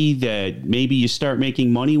hobby that maybe you start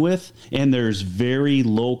making money with, and there's very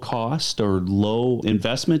low cost or low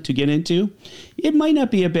investment to get into, it might not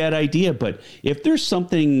be a bad idea. But if there's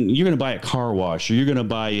something, you're going to buy a car wash or you're going to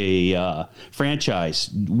buy a franchise,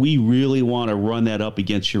 we really want to run that up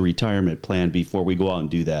against your retirement plan before we go out and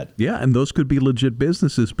do that. Yeah, and those could be legit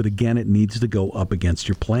businesses, but again, it needs to go up against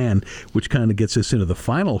your plan, which kind of gets us into the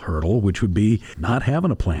final hurdle, which would be not having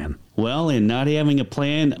a plan. Well, and not having a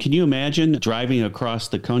plan, can you imagine driving across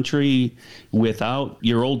the country without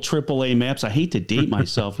your old AAA maps? I hate to date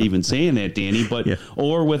myself even saying that, Danny, but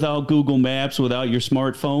or without Google Maps, without your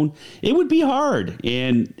smartphone. It would be hard.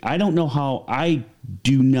 And I don't know how, I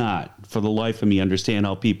do not, for the life of me, understand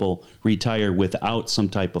how people retire without some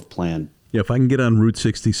type of plan. Yeah, if I can get on Route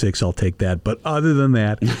 66, I'll take that. But other than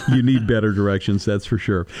that, you need better directions, that's for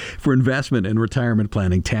sure. For investment and retirement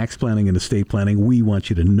planning, tax planning, and estate planning, we want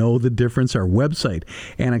you to know the difference. Our website,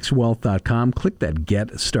 annexwealth.com. Click that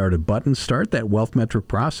Get Started button. Start that wealth metric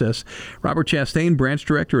process. Robert Chastain, Branch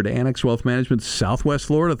Director at Annex Wealth Management, Southwest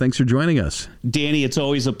Florida. Thanks for joining us. Danny, it's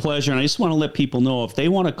always a pleasure. And I just want to let people know, if they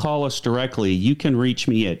want to call us directly, you can reach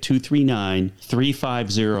me at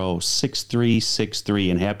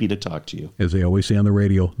 239-350-6363, and happy to talk to you. As they always say on the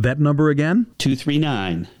radio, that number again?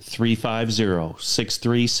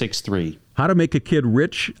 239-350-6363. How to make a kid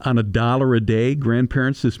rich on $1 a day.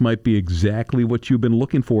 Grandparents, this might be exactly what you've been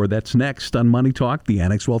looking for. That's next on Money Talk, the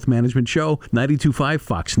Annex Wealth Management Show, 92.5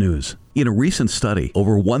 Fox News. In a recent study,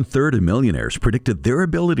 over 1/3 of millionaires predicted their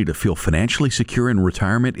ability to feel financially secure in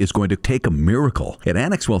retirement is going to take a miracle. At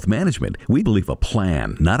Annex Wealth Management, we believe a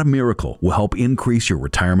plan, not a miracle, will help increase your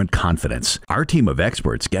retirement confidence. Our team of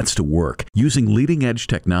experts gets to work using leading-edge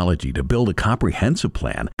technology to build a comprehensive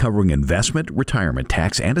plan covering investment, retirement,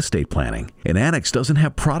 tax, and estate planning. And Annex doesn't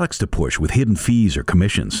have products to push with hidden fees or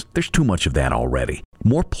commissions. There's too much of that already.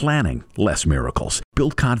 More planning, less miracles.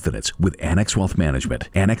 Build confidence with Annex Wealth Management.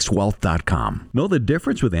 AnnexWealth.com. Know the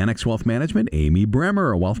difference with Annex Wealth Management? Amy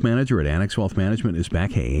Bremer, a wealth manager at Annex Wealth Management, is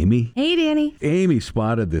back. Hey, Amy. Hey, Danny. Amy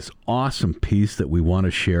spotted this awesome piece that we want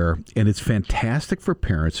to share, and it's fantastic for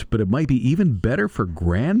parents, but it might be even better for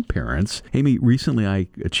grandparents. Amy, recently I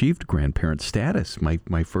achieved grandparent status,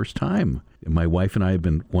 my first time. My wife and I have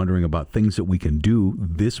been wondering about things that we can do.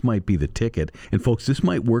 This might be the ticket. And folks, this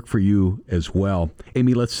might work for you as well.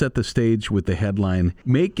 Amy, let's set the stage with the headline,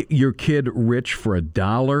 Make Your Kid Rich for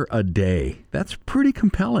 $1 a Day. That's pretty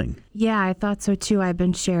compelling. Yeah, I thought so too. I've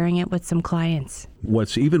been sharing it with some clients.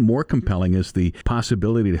 What's even more compelling is the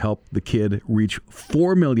possibility to help the kid reach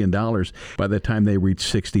 $4 million by the time they reach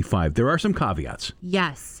 65. There are some caveats.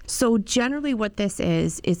 Yes. So generally what this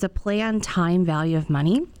is a play on time value of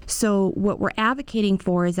money. So what we're advocating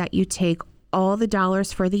for is that you take all the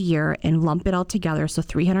dollars for the year and lump it all together. So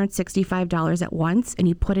 $365 at once, and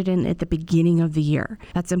you put it in at the beginning of the year.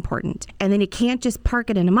 That's important. And then you can't just park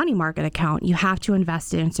it in a money market account. You have to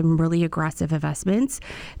invest it in some really aggressive investments,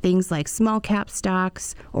 things like small cap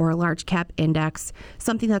stocks or a large cap index,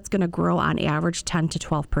 something that's going to grow on average 10 to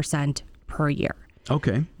 12% per year.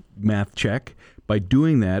 Okay, math check. By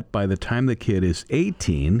doing that, by the time the kid is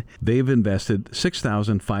 18, they've invested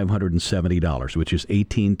 $6,570, which is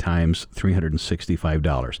 18 times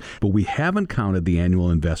 $365. But we haven't counted the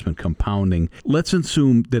annual investment compounding. Let's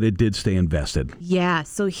assume that it did stay invested. Yeah,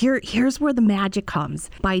 so here's where the magic comes.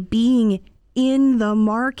 By being in the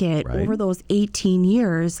market over those 18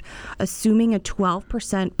 years, assuming a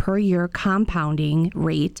 12% per year compounding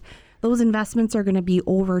rate, those investments are going to be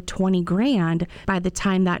over 20 grand by the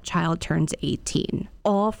time that child turns 18,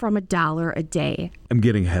 all from $1 a day. I'm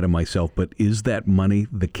getting ahead of myself, but is that money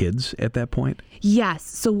the kids at that point? Yes.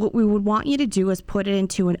 So what we would want you to do is put it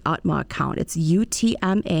into an UTMA account. It's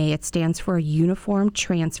UTMA. It stands for a Uniform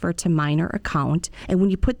Transfer to Minor Account. And when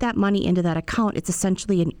you put that money into that account, it's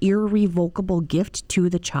essentially an irrevocable gift to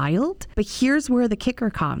the child. But here's where the kicker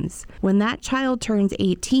comes. When that child turns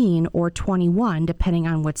 18 or 21, depending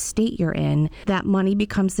on what state you're in, that money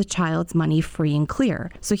becomes the child's money free and clear.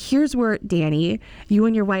 So here's where, Danny, you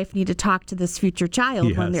and your wife need to talk to this future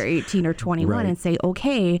child when they're 18 or 21 and say,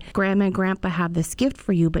 okay, Grandma and Grandpa have this gift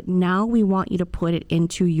for you, but now we want you to put it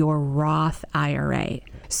into your Roth IRA.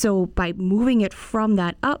 So by moving it from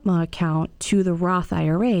that UTMA account to the Roth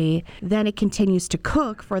IRA, then it continues to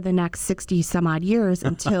cook for the next 60 some odd years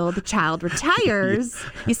until the child retires.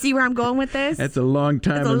 You see where I'm going with this? That's a long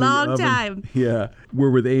time. It's a long time. Yeah.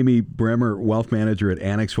 We're with Amy Bremer, wealth manager at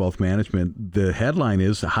Annex Wealth Management. The headline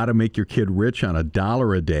is How to Make Your Kid Rich on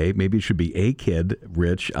 $1 a Day. Maybe it should be a kid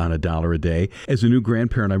rich on $1 a day. As a new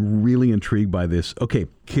grandparent, I'm really intrigued by this. Okay,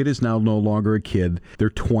 kid is now no longer a kid. They're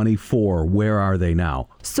 24. Where are they now?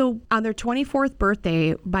 So on their 24th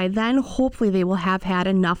birthday, by then, hopefully they will have had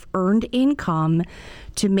enough earned income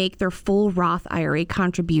to make their full Roth IRA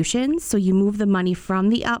contributions. So you move the money from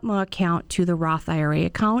the UTMA account to the Roth IRA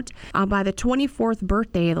account. By the 24th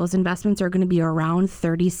birthday, those investments are going to be around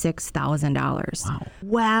 $36,000.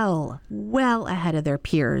 Wow. Well ahead of their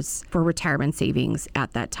peers for retirement savings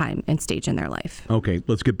at that time and stage in their life. Okay,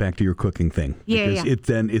 let's get back to your cooking thing. Because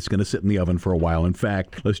it's going to sit in the oven for a while. In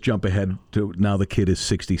fact, let's jump ahead to now the kid is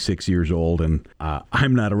 66 years old and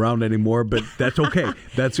I'm not around anymore, but that's okay.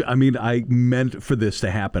 I meant for this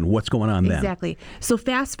to happen. What's going on then? Exactly. So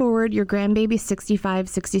fast forward, your grandbaby's 65,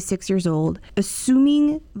 66 years old,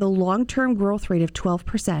 assuming the long-term growth rate of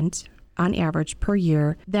 12% on average per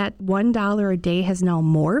year, that $1 a day has now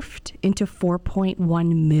morphed into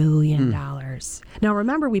 $4.1 million. Now,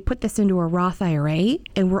 remember, we put this into a Roth IRA,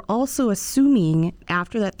 and we're also assuming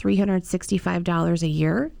after that $365 a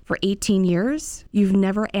year for 18 years, you've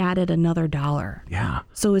never added another dollar. Yeah.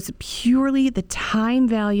 So it's purely the time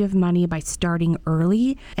value of money by starting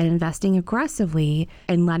early and investing aggressively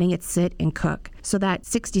and letting it sit and cook. So that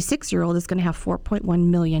 66-year-old is going to have $4.1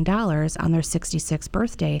 million on their 66th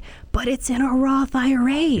birthday, but it's in a Roth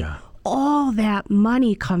IRA. Yeah. All that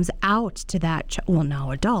money comes out to that,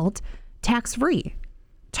 now adult, tax-free.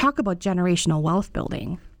 Talk about generational wealth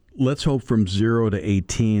building. Let's hope from 0 to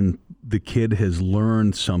 18, the kid has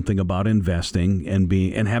learned something about investing and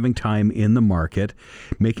having time in the market,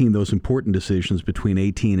 making those important decisions between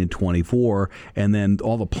 18 and 24, and then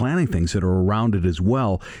all the planning things that are around it as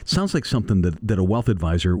well. It sounds like something that a wealth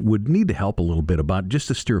advisor would need to help a little bit about, just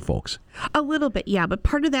to steer folks. A little bit, yeah. But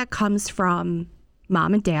part of that comes from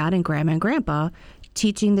mom and dad and grandma and grandpa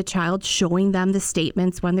teaching the child, showing them the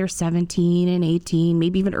statements when they're 17 and 18,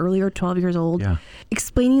 maybe even earlier, 12 years old,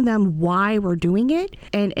 explaining them why we're doing it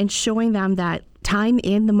and showing them that time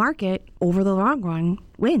in the market over the long run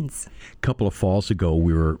wins. A couple of falls ago,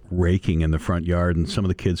 we were raking in the front yard, and some of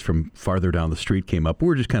the kids from farther down the street came up. We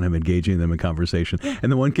were just kind of engaging them in conversation. And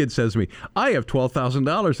the one kid says to me, I have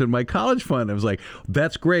 $12,000 in my college fund. I was like,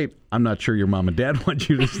 that's great. I'm not sure your mom and dad want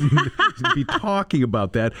you to be talking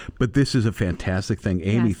about that, but this is a fantastic thing.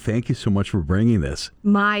 Amy, thank you so much for bringing this.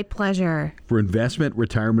 My pleasure. For investment,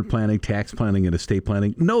 retirement planning, tax planning, and estate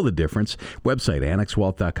planning, know the difference. Website,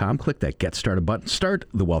 annexwealth.com. Click that Get Started button. Start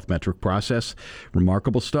the wealth metric process.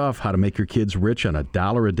 Remarkable stuff. How to make your kids rich on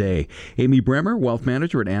 $1 a day. Amy Bremer, wealth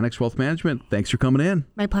manager at Annex Wealth Management. Thanks for coming in.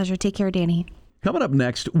 My pleasure. Take care, Danny. Coming up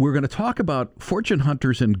next, we're going to talk about fortune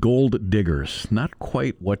hunters and gold diggers. Not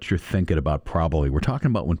quite what you're thinking about, probably. We're talking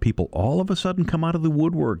about when people all of a sudden come out of the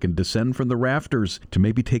woodwork and descend from the rafters to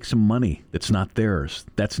maybe take some money that's not theirs.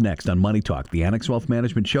 That's next on Money Talk, the Annex Wealth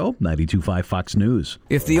Management Show, 92.5 Fox News.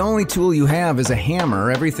 If the only tool you have is a hammer,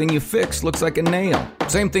 everything you fix looks like a nail.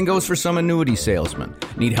 Same thing goes for some annuity salesmen.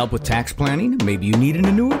 Need help with tax planning? Maybe you need an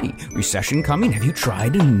annuity. Recession coming? Have you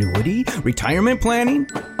tried an annuity? Retirement planning?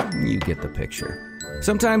 You get the picture.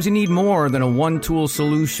 Sometimes you need more than a one-tool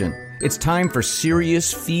solution. It's time for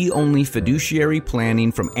serious fee-only fiduciary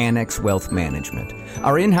planning from Annex Wealth Management.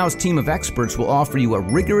 Our in-house team of experts will offer you a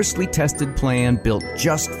rigorously tested plan built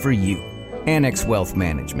just for you. Annex Wealth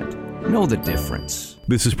Management. Know the difference.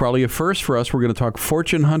 This is probably a first for us. We're going to talk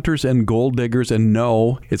fortune hunters and gold diggers. And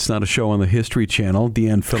no, it's not a show on the History Channel.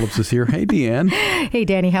 Deanne Phillips is here. Hey, Deanne. Hey,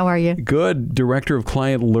 Danny. How are you? Good. Director of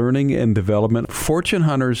Client Learning and Development. Fortune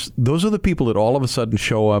hunters, those are the people that all of a sudden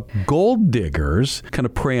show up. Gold diggers kind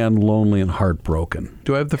of prey on lonely and heartbroken.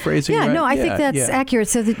 Do I have the phrasing right? No, I think that's accurate.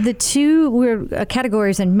 So the two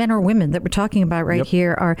categories, and men or women, that we're talking about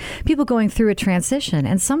here are people going through a transition.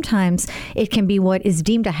 And sometimes it can be what is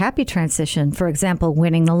deemed a happy transition. For example,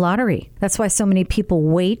 winning the lottery. That's why so many people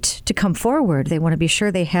wait to come forward. They want to be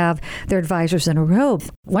sure they have their advisors in a row.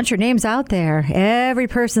 Once your name's out there, every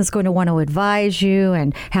person's going to want to advise you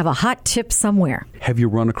and have a hot tip somewhere. Have you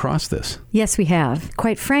run across this? Yes, we have.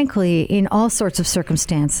 Quite frankly, in all sorts of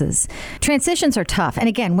circumstances. Transitions are tough. And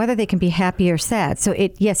again, whether they can be happy or sad. So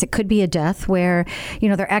it could be a death where,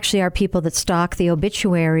 there actually are people that stalk the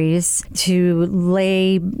obituaries to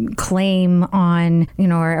lay claim on,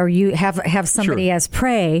 or you have somebody as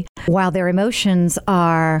prey while their emotions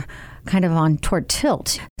are kind of on toward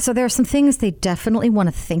tilt. So there are some things they definitely want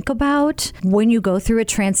to think about when you go through a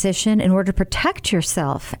transition in order to protect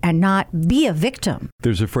yourself and not be a victim.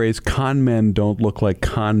 There's a phrase, con men don't look like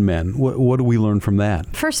con men. What do we learn from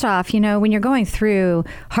that? First off, when you're going through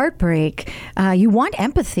heartbreak, you want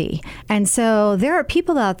empathy. And so there are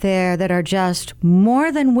people out there that are just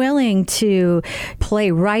more than willing to play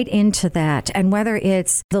right into that. And whether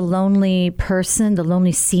it's the lonely person, the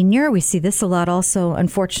lonely senior, we see this a lot also,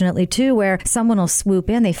 unfortunately, too, where someone will swoop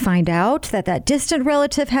in. They find out that distant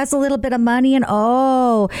relative has a little bit of money and,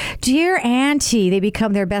 oh, dear auntie, they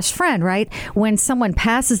become their best friend, right? When someone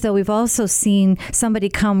passes, though, we've also seen somebody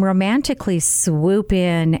come romantically swoop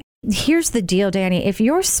in. Here's the deal, Danny. If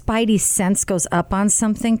your spidey sense goes up on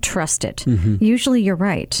something, trust it. Mm-hmm. Usually you're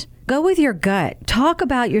right. Go with your gut. Talk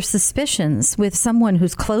about your suspicions with someone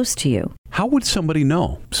who's close to you. How would somebody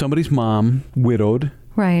know? Somebody's mom, widowed.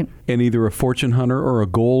 Right. And either a fortune hunter or a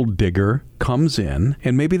gold digger comes in,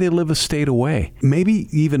 and maybe they live a state away. Maybe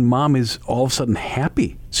even mom is all of a sudden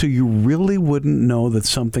happy. So you really wouldn't know that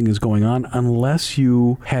something is going on unless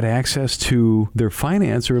you had access to their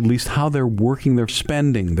finance, or at least how they're working, their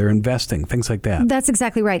spending, their investing, things like that. That's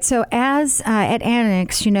exactly right. So as at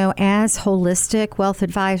Annex, as holistic wealth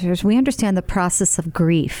advisors, we understand the process of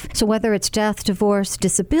grief. So whether it's death, divorce,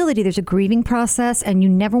 disability, there's a grieving process, and you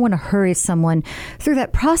never want to hurry someone through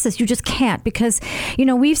that process. You just can't, because,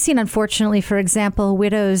 we've seen, unfortunately, for example,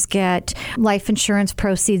 widows get life insurance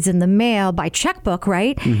proceeds in the mail by checkbook,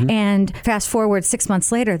 right? Mm-hmm. And fast forward 6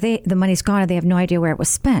 months later, the money's gone and they have no idea where it was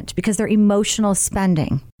spent because they're emotional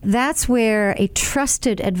spending. That's where a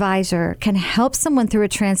trusted advisor can help someone through a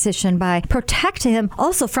transition by protecting them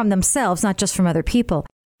also from themselves, not just from other people.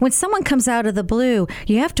 When someone comes out of the blue,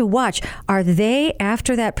 you have to watch. Are they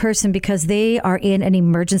after that person because they are in an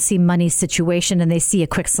emergency money situation and they see a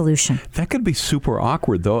quick solution? That could be super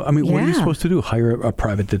awkward, though. I mean, What are you supposed to do? Hire a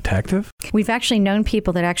private detective? We've actually known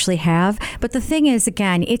people that actually have. But the thing is,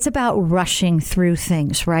 again, it's about rushing through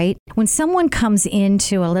things, right? When someone comes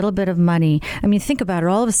into a little bit of money, think about it.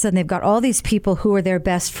 All of a sudden, they've got all these people who are their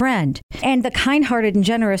best friend. And the kind-hearted and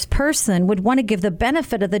generous person would want to give the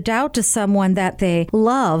benefit of the doubt to someone that they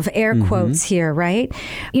love. Air quotes here, right?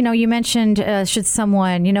 You mentioned, should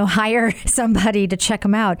someone, hire somebody to check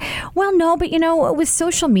them out? Well, no, but with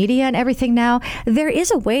social media and everything now, there is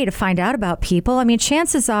a way to find out about people.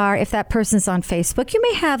 Chances are, if that person's on Facebook, you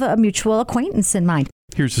may have a mutual acquaintance in mind.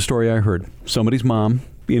 Here's the story I heard. Somebody's mom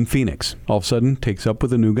in Phoenix all of a sudden takes up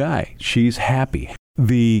with a new guy. She's happy.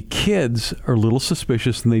 The kids are a little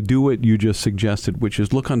suspicious, and they do what you just suggested, which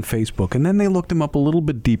is look on Facebook. And then they looked him up a little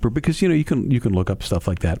bit deeper because, you can look up stuff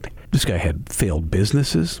like that. This guy had failed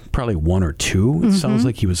businesses, probably one or two. It sounds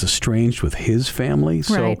like he was estranged with his family.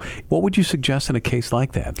 So what would you suggest in a case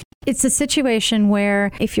like that? It's a situation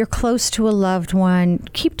where if you're close to a loved one,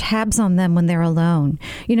 keep tabs on them when they're alone.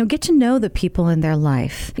 Get to know the people in their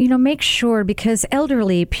life. Make sure, because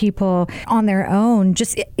elderly people on their own,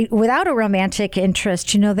 just without a romantic interest,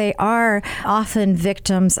 they are often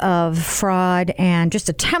victims of fraud and just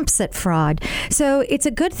attempts at fraud. So it's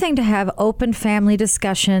a good thing to have open family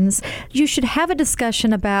discussions. You should have a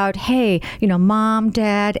discussion about, hey, mom,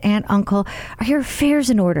 dad, aunt, uncle, are your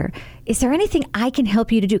affairs in order? is there anything I can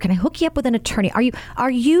help you to do? Can I hook you up with an attorney? Are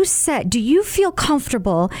you set? Do you feel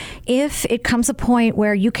comfortable if it comes a point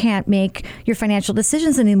where you can't make your financial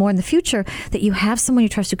decisions anymore in the future, that you have someone you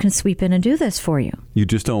trust who can sweep in and do this for you? You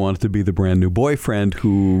just don't want it to be the brand new boyfriend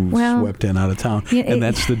who swept in out of town. Yeah, and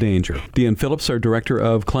that's the danger. Deanne Phillips, our Director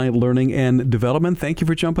of Client Learning and Development, thank you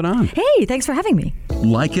for jumping on. Hey, thanks for having me.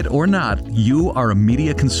 Like it or not, you are a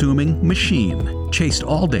media-consuming machine, chased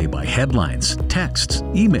all day by headlines, texts,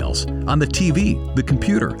 emails, on the TV, the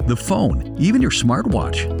computer, the phone, even your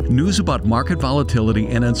smartwatch. News about market volatility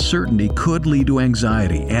and uncertainty could lead to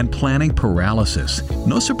anxiety and planning paralysis.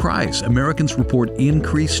 No surprise, Americans report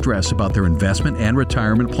increased stress about their investment and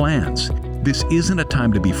retirement plans. This isn't a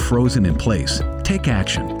time to be frozen in place. Take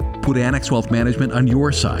action. Put Annex Wealth Management on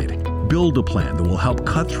your side. Build a plan that will help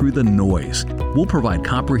cut through the noise. We'll provide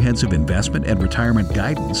comprehensive investment and retirement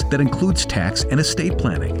guidance that includes tax and estate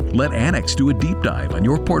planning. Let Annex do a deep dive on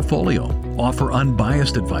your portfolio. Offer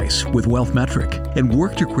unbiased advice with Wealth Metric and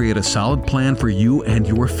work to create a solid plan for you and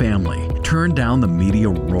your family. Turn down the media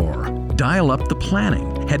roar. Dial up the planning.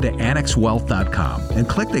 Head to annexwealth.com and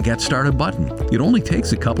click the Get Started button. It only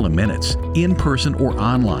takes a couple of minutes, in person or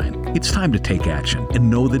online. It's time to take action and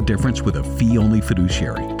know the difference with a fee-only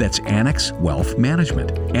fiduciary. That's Annex Wealth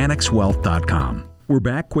Management. annexwealth.com. We're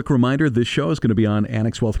back. Quick reminder, this show is going to be on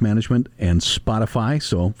Annex Wealth Management and Spotify.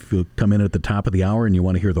 So if you come in at the top of the hour and you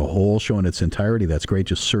want to hear the whole show in its entirety, that's great.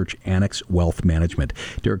 Just search Annex Wealth Management.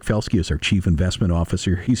 Derek Felsky is our Chief Investment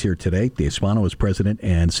Officer. He's here today. Dave Spano is President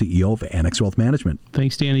and CEO of Annex Wealth Management.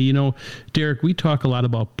 Thanks, Danny. You know, Derek, we talk a lot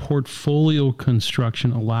about portfolio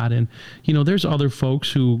construction a lot. And, you know, there's other folks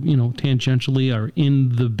who, you know, tangentially are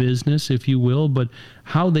in the business, if you will, but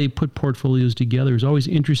how they put portfolios together is always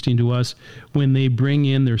interesting to us when they bring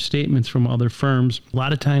in their statements from other firms. A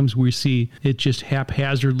lot of times we see it just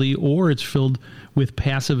haphazardly, or it's filled with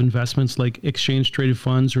passive investments like exchange traded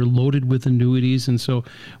funds or loaded with annuities. And so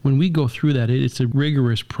when we go through that, it's a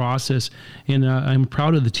rigorous process. And I'm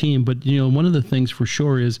proud of the team. But, you know, one of the things for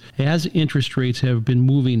sure is as interest rates have been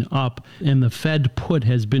moving up and the Fed put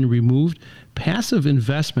has been removed, passive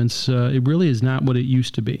investments, it really is not what it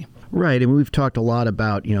used to be. Right, and we've talked a lot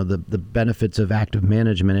about, you know, the benefits of active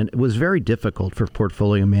management, and it was very difficult for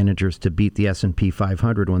portfolio managers to beat the S&P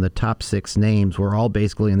 500 when the top 6 names were all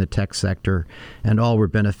basically in the tech sector and all were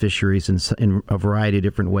beneficiaries in a variety of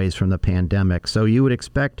different ways from the pandemic. So you would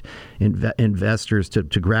expect investors to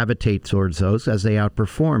gravitate towards those as they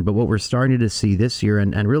outperform. But what we're starting to see this year,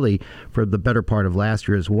 and really for the better part of last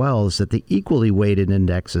year as well, is that the equally weighted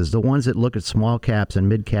indexes, the ones that look at small caps and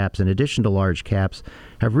mid caps in addition to large caps,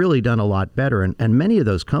 have really done a lot better, and many of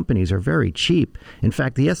those companies are very cheap. In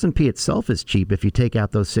fact, the S&P itself is cheap if you take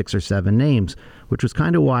out those 6 or 7 names, which was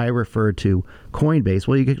kind of why I referred to Coinbase.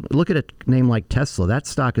 Well, you can look at a name like Tesla. That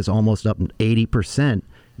stock is almost up 80%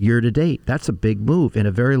 year to date. That's a big move in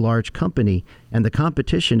a very large company, and the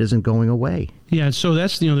competition isn't going away. Yeah, so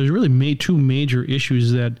that's, you know, there's really 2 major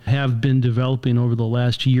issues that have been developing over the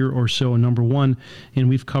last year or so. And number one, and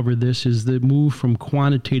we've covered this, is the move from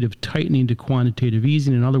quantitative tightening to quantitative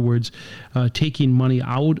easing. In other words, taking money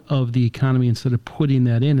out of the economy instead of putting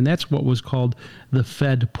that in. And that's what was called the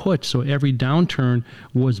Fed put. So every downturn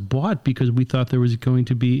was bought because we thought there was going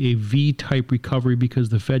to be a V-type recovery because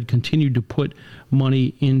the Fed continued to put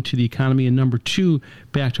money into the economy. And number 2,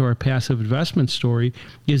 back to our passive investment story,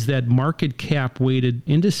 is that market cap weighted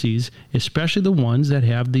indices, especially the ones that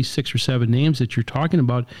have these 6 or 7 names that you're talking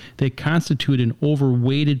about, that constitute an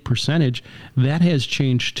overweighted percentage, that has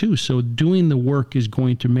changed too. So doing the work is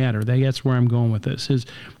going to matter. That's where I'm going with this, is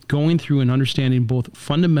going through and understanding both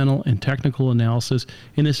fundamental and technical analysis.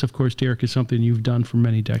 And this, of course, Derek, is something you've done for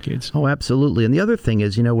many decades. Oh, absolutely. And the other thing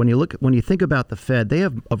is, you know, when you think about the Fed, they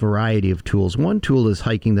have a variety of tools. One tool is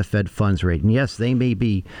hiking the Fed funds rate. And yes, they may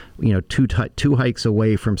be, you know, two hikes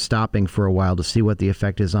away from stopping for a while to see what the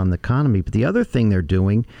effect is on the economy. But the other thing they're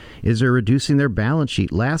doing is they're reducing their balance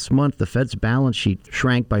sheet. Last month, the Fed's balance sheet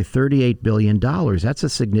shrank by $38 billion. That's a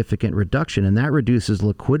significant reduction, and that reduces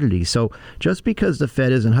liquidity. So just because the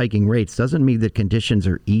Fed isn't hiking rates doesn't mean that conditions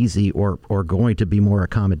are easy or going to be more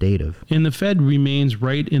accommodative. And the Fed remains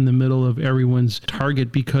right in the middle of everyone's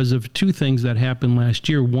target because of 2 things that happened last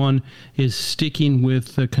year. One is sticking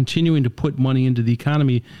with continuing to put money into the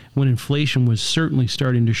economy when inflation was certainly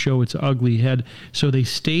starting to show its ugly head. So they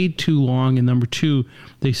stayed too long. And number 2,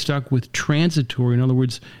 they stuck with transitory. In other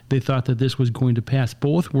words, they thought that this was going to pass.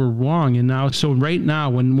 Both were wrong. And now, so right now,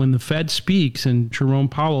 when the Fed speaks, and Jerome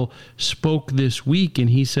Powell spoke this week, and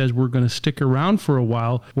he he says we're going to stick around for a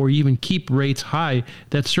while or even keep rates high,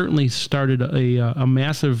 that certainly started a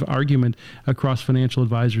massive argument across financial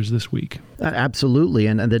advisors this week. Absolutely.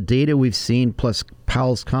 And the data we've seen plus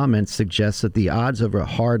Powell's comments suggests that the odds of a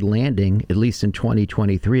hard landing, at least in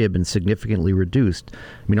 2023, have been significantly reduced.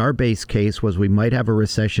 I mean, our base case was we might have a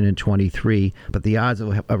recession in 23, but the odds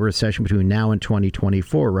of a recession between now and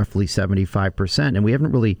 2024 are roughly 75%. And we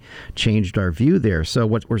haven't really changed our view there. So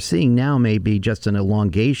what we're seeing now may be just an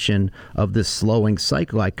elongation of this slowing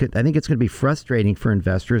cycle. I think it's going to be frustrating for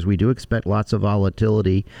investors. We do expect lots of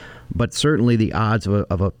volatility, but certainly the odds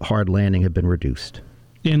of a hard landing have been reduced.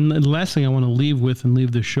 And the last thing I want to leave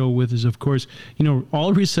the show with is, of course,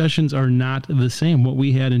 all recessions are not the same. What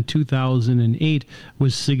we had in 2008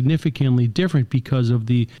 was significantly different because of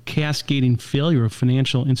the cascading failure of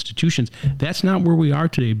financial institutions. That's not where we are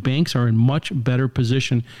today. Banks are in much better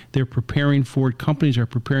position. They're preparing for it. Companies are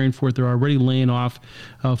preparing for it. They're already laying off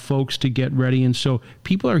folks to get ready. And so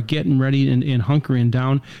people are getting ready and hunkering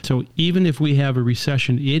down. So even if we have a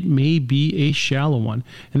recession, it may be a shallow one.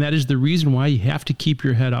 And that is the reason why you have to keep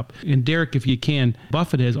your head up. And Derek, if you can,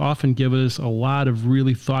 Buffett has often given us a lot of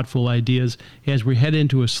really thoughtful ideas as we head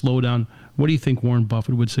into a slowdown. What do you think Warren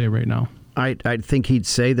Buffett would say right now? I think he'd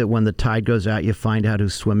say that when the tide goes out, you find out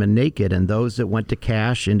who's swimming naked. And those that went to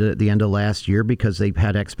cash into the end of last year because they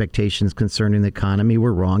had expectations concerning the economy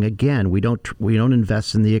were wrong again. We don't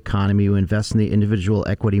invest in the economy. We invest in the individual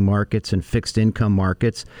equity markets and fixed income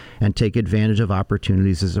markets and take advantage of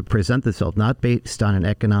opportunities as they present themselves, not based on an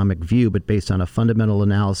economic view, but based on a fundamental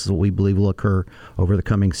analysis of what we believe will occur over the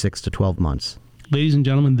coming 6 to 12 months. Ladies and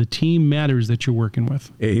gentlemen, the team matters that you're working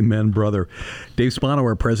with. Amen, brother. Dave Spano,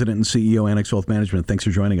 our president and CEO, Annex Wealth Management. Thanks for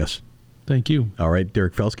joining us. Thank you. All right,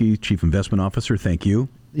 Derek Felsky, Chief Investment Officer. Thank you.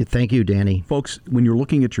 Thank you, Danny. Folks, when you're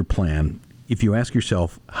looking at your plan, if you ask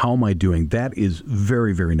yourself, how am I doing? That is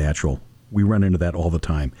very, very natural. We run into that all the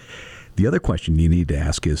time. The other question you need to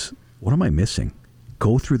ask is, what am I missing?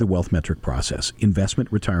 Go through the wealth metric process.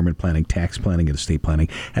 Investment, retirement planning, tax planning, and estate planning.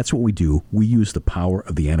 That's what we do. We use the power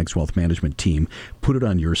of the Annex Wealth Management team. Put it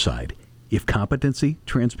on your side. If competency,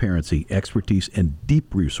 transparency, expertise, and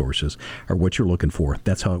deep resources are what you're looking for,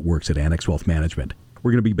 that's how it works at Annex Wealth Management. We're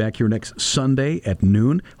going to be back here next Sunday at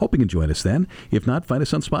noon. Hope you can join us then. If not, find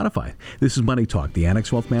us on Spotify. This is Money Talk, the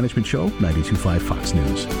Annex Wealth Management Show, 92.5 Fox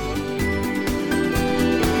News.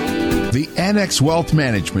 The Annex Wealth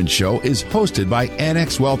Management Show is hosted by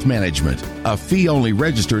Annex Wealth Management, a fee-only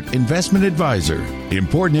registered investment advisor.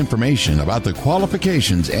 Important information about the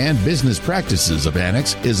qualifications and business practices of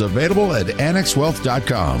Annex is available at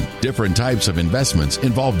annexwealth.com. Different types of investments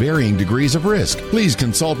involve varying degrees of risk. Please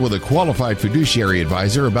consult with a qualified fiduciary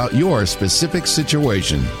advisor about your specific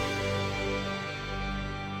situation.